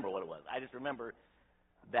don't remember what it was. I just remember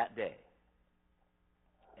that day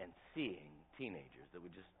and seeing teenagers that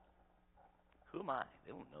would just, who am I?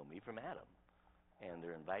 They don't know me from Adam. And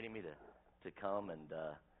they're inviting me to come and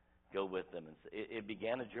go with them. And it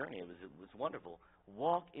began a journey. It was wonderful.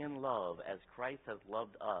 Walk in love as Christ has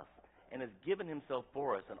loved us and has given himself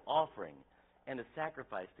for us, an offering and a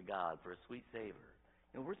sacrifice to God for a sweet savor.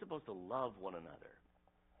 We're supposed to love one another.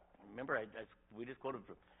 Remember, we just quoted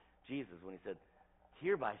from Jesus when he said,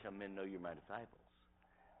 hereby shall men know you're my disciples.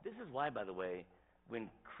 This is why, by the way, when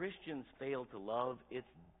Christians fail to love, it's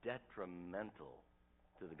detrimental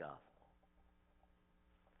to the gospel.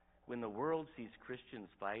 When the world sees Christians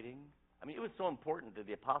fighting, it was so important that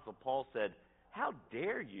the Apostle Paul said, how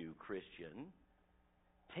dare you, Christian,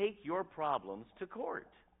 take your problems to court?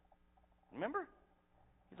 Remember?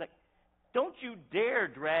 He's like, don't you dare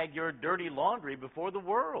drag your dirty laundry before the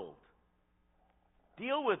world.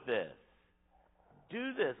 Deal with this.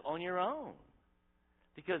 Do this on your own.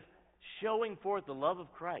 Because showing forth the love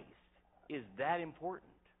of Christ is that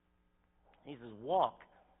important. He says, walk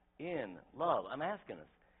in love. I'm asking us,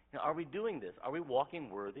 are we doing this? Are we walking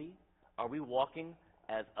worthy? Are we walking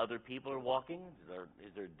as other people are walking?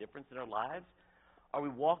 Is there a difference in our lives? Are we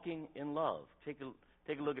walking in love? Take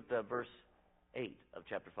a look at verse 8 of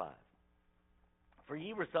chapter 5. For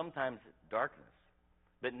ye were sometimes darkness,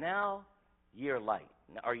 but now ye are light.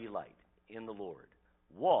 Are ye light in the Lord?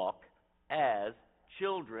 Walk as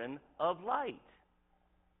children of light.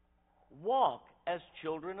 Walk as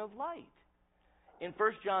children of light. In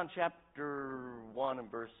 1 John chapter 1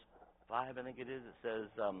 and verse 5, I think it is, it says,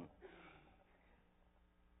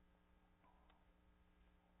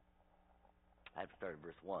 I have to start at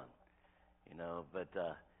verse 1, but it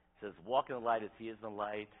says, walk in the light as he is in the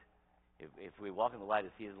light. If we walk in the light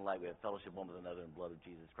as he is in the light, we have fellowship one with another in the blood of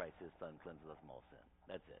Jesus Christ, his Son, cleanses us from all sin.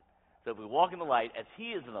 That's it. So if we walk in the light as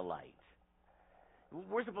he is in the light,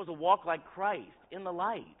 we're supposed to walk like Christ in the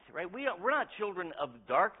light, right? We're not children of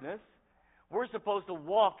darkness. We're supposed to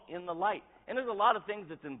walk in the light. And there's a lot of things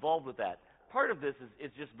that's involved with that. Part of this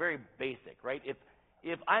is just very basic, right?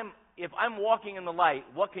 If I'm walking in the light,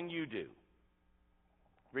 what can you do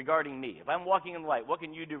regarding me? If I'm walking in the light, what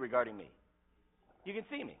can you do regarding me? You can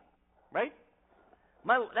see me, right?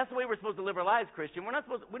 That's the way we're supposed to live our lives, Christian.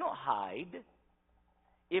 We don't hide.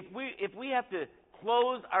 If we have to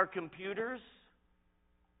close our computers,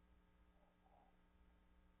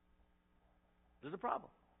 there's a problem.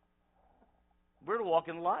 We're to walk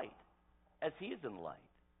in the light, as he is in the light.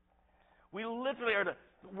 We literally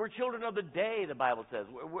we're children of the day, the Bible says.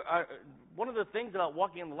 One of the things about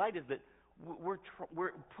walking in the light is that we're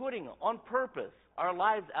putting on purpose our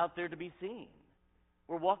lives out there to be seen.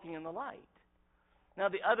 We're walking in the light. Now,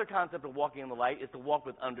 the other concept of walking in the light is to walk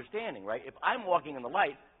with understanding, right? If I'm walking in the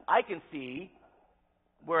light, I can see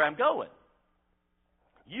where I'm going.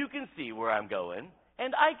 You can see where I'm going,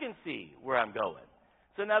 and I can see where I'm going.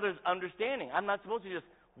 So now there's understanding. I'm not supposed to just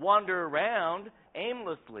wander around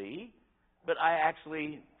aimlessly, but I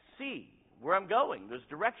actually see where I'm going. There's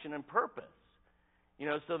direction and purpose.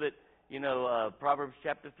 So that, Proverbs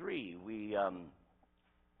chapter 3,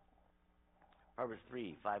 Proverbs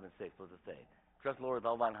 3, 5, and 6, what does it say? Trust the Lord with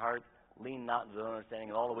all thine heart, lean not into thy own understanding,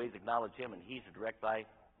 in all the ways acknowledge him, and he shall direct thy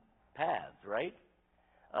paths, right?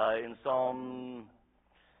 In Psalm,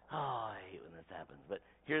 I hate when this happens, but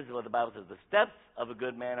here's what the Bible says. The steps of a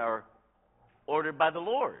good man are ordered by the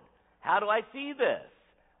Lord. How do I see this?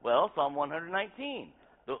 Well, Psalm 119.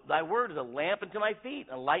 Thy word is a lamp unto my feet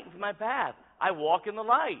and a light unto my path. I walk in the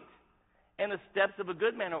light. And the steps of a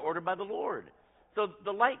good man are ordered by the Lord. So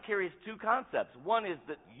the light carries two concepts. One is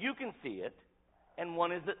that you can see it, and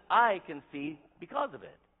one is that I can see because of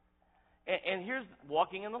it. And here's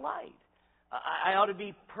walking in the light. I ought to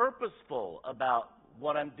be purposeful about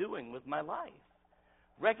what I'm doing with my life,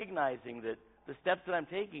 recognizing that the steps that I'm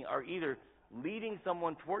taking are either leading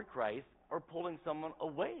someone toward Christ or pulling someone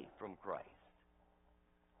away from Christ.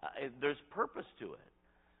 There's purpose to it.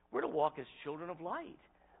 We're to walk as children of light.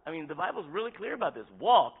 I mean, the Bible's really clear about this.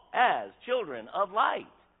 Walk as children of light.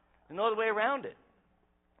 There's no other way around it.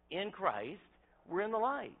 In Christ, we're in the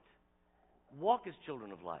light. Walk as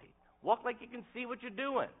children of light. Walk like you can see what you're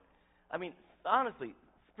doing. I mean, honestly,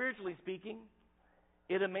 spiritually speaking,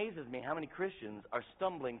 it amazes me how many Christians are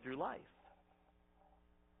stumbling through life.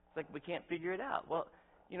 It's like we can't figure it out. Well,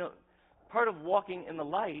 part of walking in the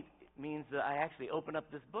light means that I actually open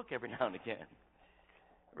up this book every now and again,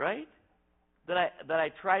 right? That I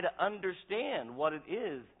try to understand what it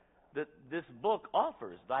is that this book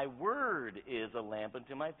offers. Thy word is a lamp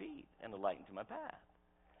unto my feet and a light unto my path.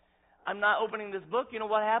 I'm not opening this book. You know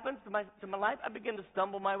what happens to my life? I begin to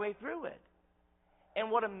stumble my way through it. And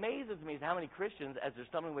what amazes me is how many Christians, as they're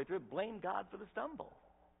stumbling their way through it, blame God for the stumble.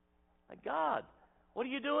 Like, God, what are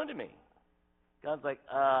you doing to me? God's like,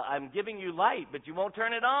 I'm giving you light, but you won't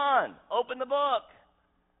turn it on. Open the book.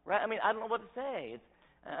 Right? I mean, I don't know what to say.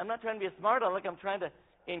 I'm not trying to be a smart aleck. I'm trying to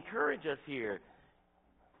encourage us here.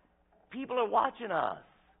 People are watching us.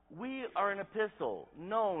 We are an epistle,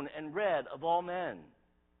 known and read of all men.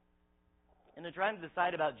 And they're trying to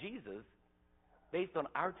decide about Jesus based on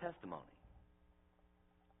our testimony.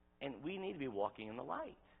 And we need to be walking in the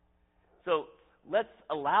light. So let's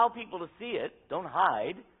allow people to see it. Don't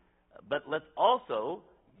hide. But let's also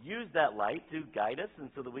use that light to guide us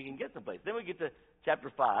and so that we can get someplace. Then we get to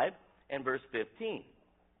chapter 5 and verse 15.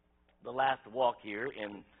 The last walk here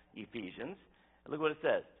in Ephesians. Look what it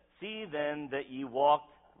says. See then that ye walk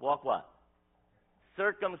what?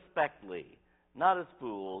 Circumspectly. Not as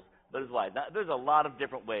fools, but as wise. Now, there's a lot of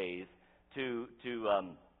different ways to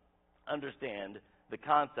understand the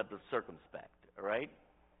concept of circumspect, all right?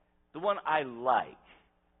 The one I like,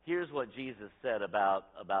 here's what Jesus said about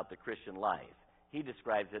the Christian life. He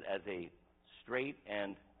describes it as a straight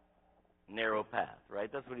and narrow path, right?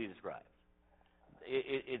 That's what he describes.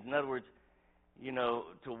 In other words, you know,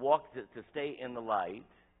 to walk, to stay in the light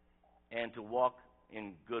and to walk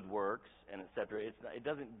in good works and et cetera, it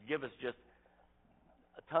doesn't give us just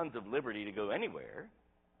tons of liberty to go anywhere.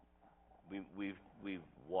 We've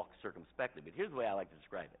walked circumspectly. But here's the way I like to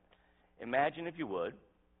describe it. Imagine, if you would,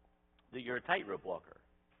 that you're a tightrope walker.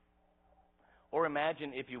 Or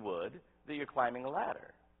imagine, if you would, that you're climbing a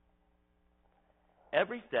ladder.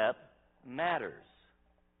 Every step matters.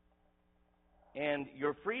 And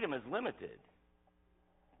your freedom is limited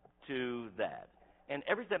to that. And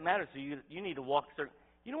every step matters, so you need to walk certain...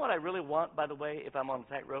 You know what I really want, by the way, if I'm on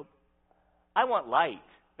a tightrope? I want light.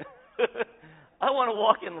 I want to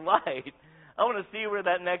walk in light. I want to see where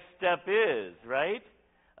that next step is, right?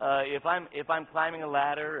 If I'm climbing a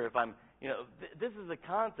ladder, or if I'm, you know, this is the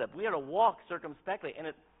concept. We have to walk circumspectly, and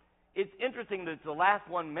it's interesting that it's the last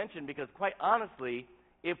one mentioned because, quite honestly,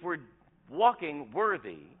 if we're walking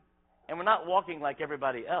worthy, and we're not walking like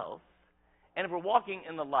everybody else, and if we're walking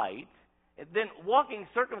in the light, then walking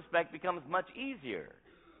circumspect becomes much easier.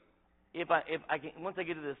 If I can, once I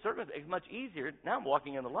get to this circumspect, it's much easier. Now I'm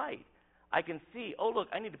walking in the light. I can see, oh, look,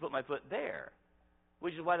 I need to put my foot there,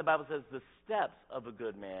 which is why the Bible says the steps of a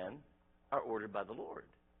good man are ordered by the Lord.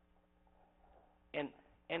 And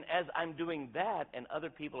as I'm doing that and other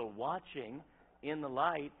people are watching in the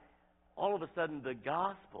light, all of a sudden the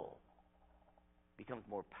gospel becomes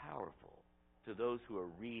more powerful to those who are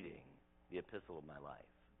reading the epistle of my life.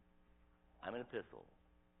 I'm an epistle,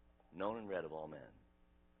 known and read of all men.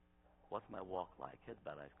 What's my walk like? Heads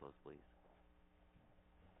bowed, eyes closed, please.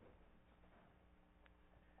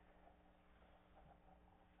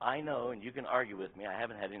 I know, and you can argue with me, I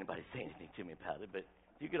haven't had anybody say anything to me about it, but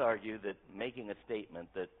you could argue that making a statement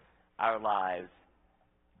that our lives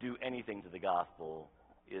do anything to the gospel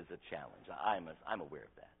is a challenge. I'm aware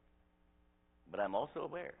of that. But I'm also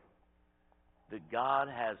aware that God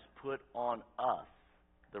has put on us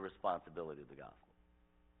the responsibility of the gospel.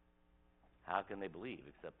 How can they believe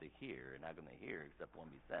except they hear, and how can they hear except one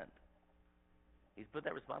be sent? He's put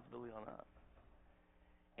that responsibility on us.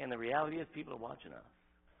 And the reality is people are watching us.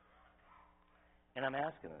 And I'm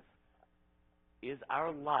asking us, is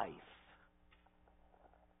our life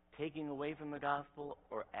taking away from the gospel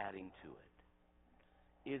or adding to it?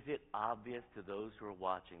 Is it obvious to those who are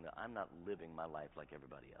watching that I'm not living my life like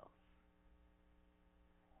everybody else?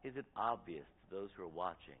 Is it obvious to those who are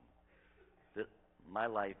watching that my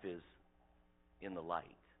life is in the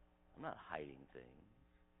light? I'm not hiding things.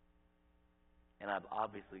 And I've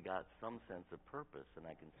obviously got some sense of purpose, and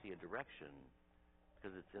I can see a direction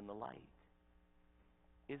because it's in the light.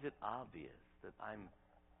 Is it obvious that I'm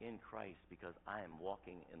in Christ because I am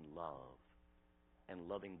walking in love and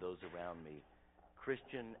loving those around me,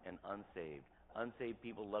 Christian and unsaved? Unsaved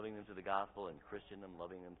people loving them to the gospel, and Christian and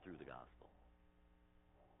loving them through the gospel.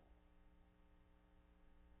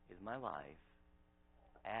 Is my life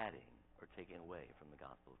adding or taking away from the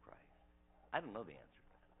gospel of Christ? I don't know the answer to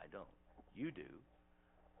that. I don't. You do.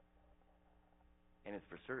 And it's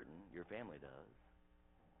for certain your family does.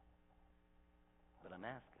 But I'm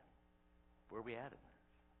asking, where are we at in this?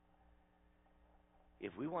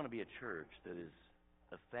 If we want to be a church that is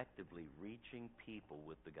effectively reaching people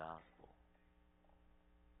with the gospel,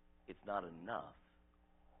 it's not enough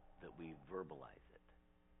that we verbalize it.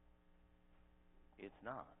 It's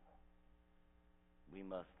not. We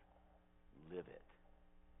must live it.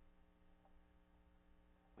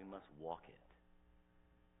 We must walk it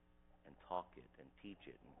and talk it and teach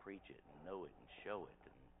it and preach it and know it and show it.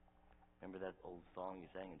 And remember that old song you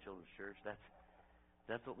sang in children's church?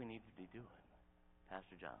 That's what we need to be doing.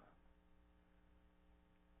 Pastor John,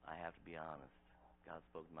 I have to be honest. God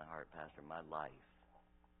spoke to my heart, Pastor. My life,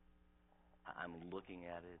 I'm looking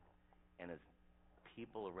at it, and as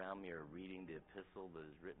people around me are reading the epistle that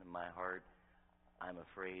is written in my heart, I'm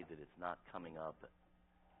afraid that it's not coming up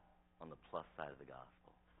on the plus side of the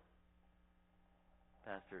gospel.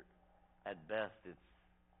 Pastor, at best it's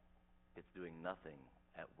doing nothing.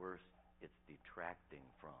 At worst, it's detracting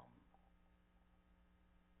from.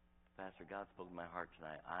 Pastor, God spoke to my heart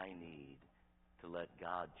tonight. I need to let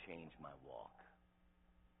God change my walk.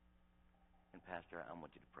 And Pastor, I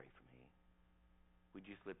want you to pray for me. Would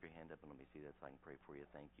you slip your hand up and let me see that so I can pray for you?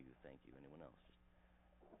 Thank you. Thank you. Anyone else?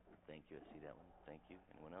 Thank you. I see that one. Thank you.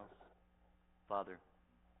 Anyone else? Father,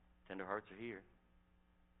 tender hearts are here.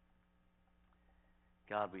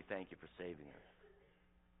 God, we thank you for saving us.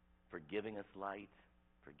 for giving us light,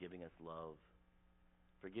 for giving us love,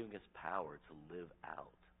 for giving us power to live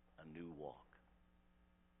out a new walk.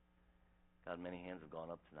 God, many hands have gone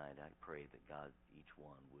up tonight. I pray that, God, each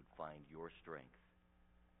one would find your strength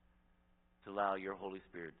to allow your Holy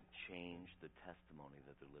Spirit to change the testimony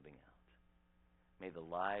that they're living out. May the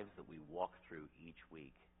lives that we walk through each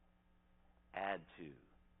week add to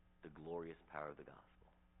the glorious power of the gospel.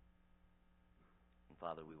 And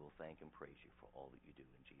Father, we will thank and praise you for all that you do.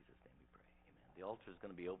 In Jesus' name we pray. Amen. The altar is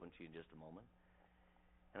going to be open to you in just a moment.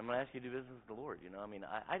 And I'm going to ask you to do business with the Lord.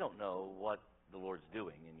 I don't know what the Lord's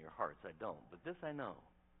doing in your hearts. I don't. But this I know.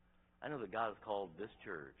 I know that God has called this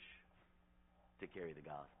church to carry the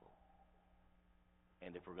gospel.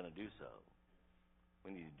 And if we're going to do so,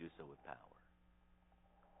 we need to do so with power.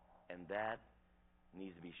 And that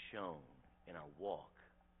needs to be shown in our walk,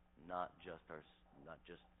 not just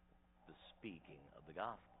the speaking of the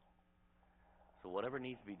gospel. So whatever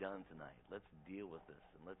needs to be done tonight, let's deal with this,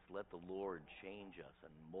 and let's let the Lord change us and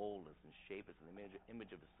mold us and shape us in the image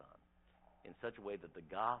of His Son in such a way that the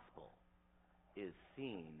gospel is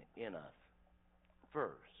seen in us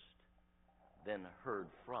first, then heard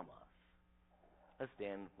from us. Let's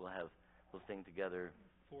stand. We'll sing together.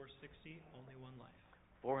 460, Only One Life.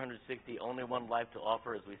 460, Only One Life to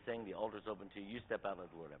Offer. As we sing, the altar's open to you. You step out and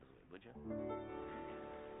let the Lord have His way, would you?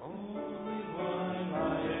 Only one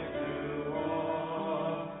life to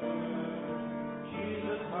offer,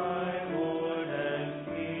 Jesus my Lord and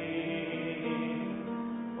King.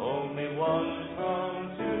 Only one tongue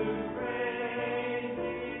to praise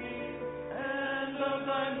Thee, and of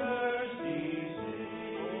Thy mercy sing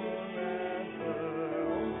forever.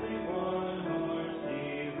 Only one heart's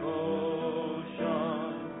devotion,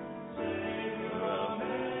 Savior of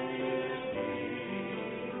many is He,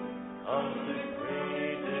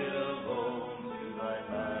 consecrated alone to Thy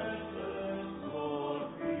matchless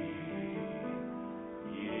glory,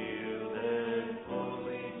 yielded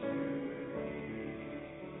fully to Thee.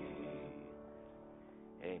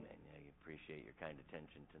 Amen. Yeah, I appreciate your kind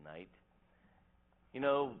attention tonight.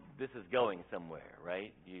 This is going somewhere,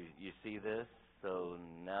 right? You see this? So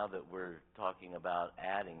now that we're talking about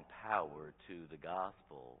adding power to the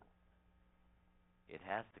gospel, it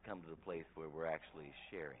has to come to the place where we're actually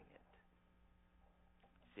sharing it.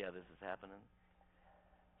 See how this is happening?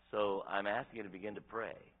 So I'm asking you to begin to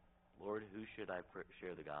pray. Lord, who should I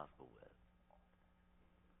share the gospel with?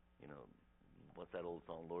 What's that old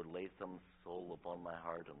song? Lord, lay some soul upon my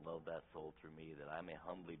heart and love that soul through me, that I may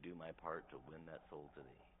humbly do my part to win that soul to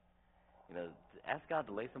Thee. Ask God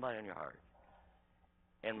to lay somebody on your heart.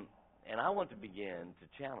 And I want to begin to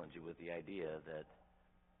challenge you with the idea that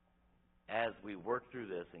as we work through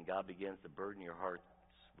this and God begins to burden your hearts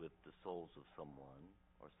with the souls of someone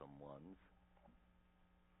or someone's,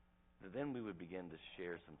 then we would begin to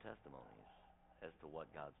share some testimonies as to what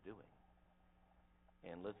God's doing.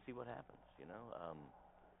 And let's see what happens,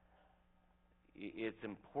 It's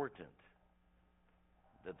important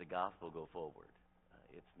that the gospel go forward.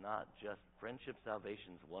 It's not just friendship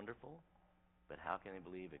salvation's wonderful, but how can they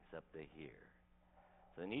believe except they hear?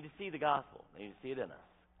 So they need to see the gospel. They need to see it in us.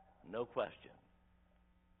 No question.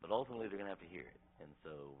 But ultimately they're going to have to hear it. And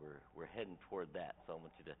so we're heading toward that. So I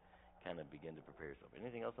want you to kind of begin to prepare yourself.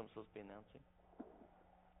 Anything else I'm supposed to be announcing?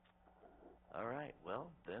 All right. Well,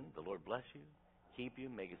 then the Lord bless you, keep you,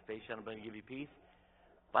 make His face shine upon you, give you peace.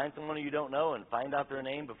 Find someone you don't know and find out their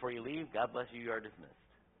name before you leave. God bless you. You are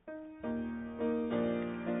dismissed.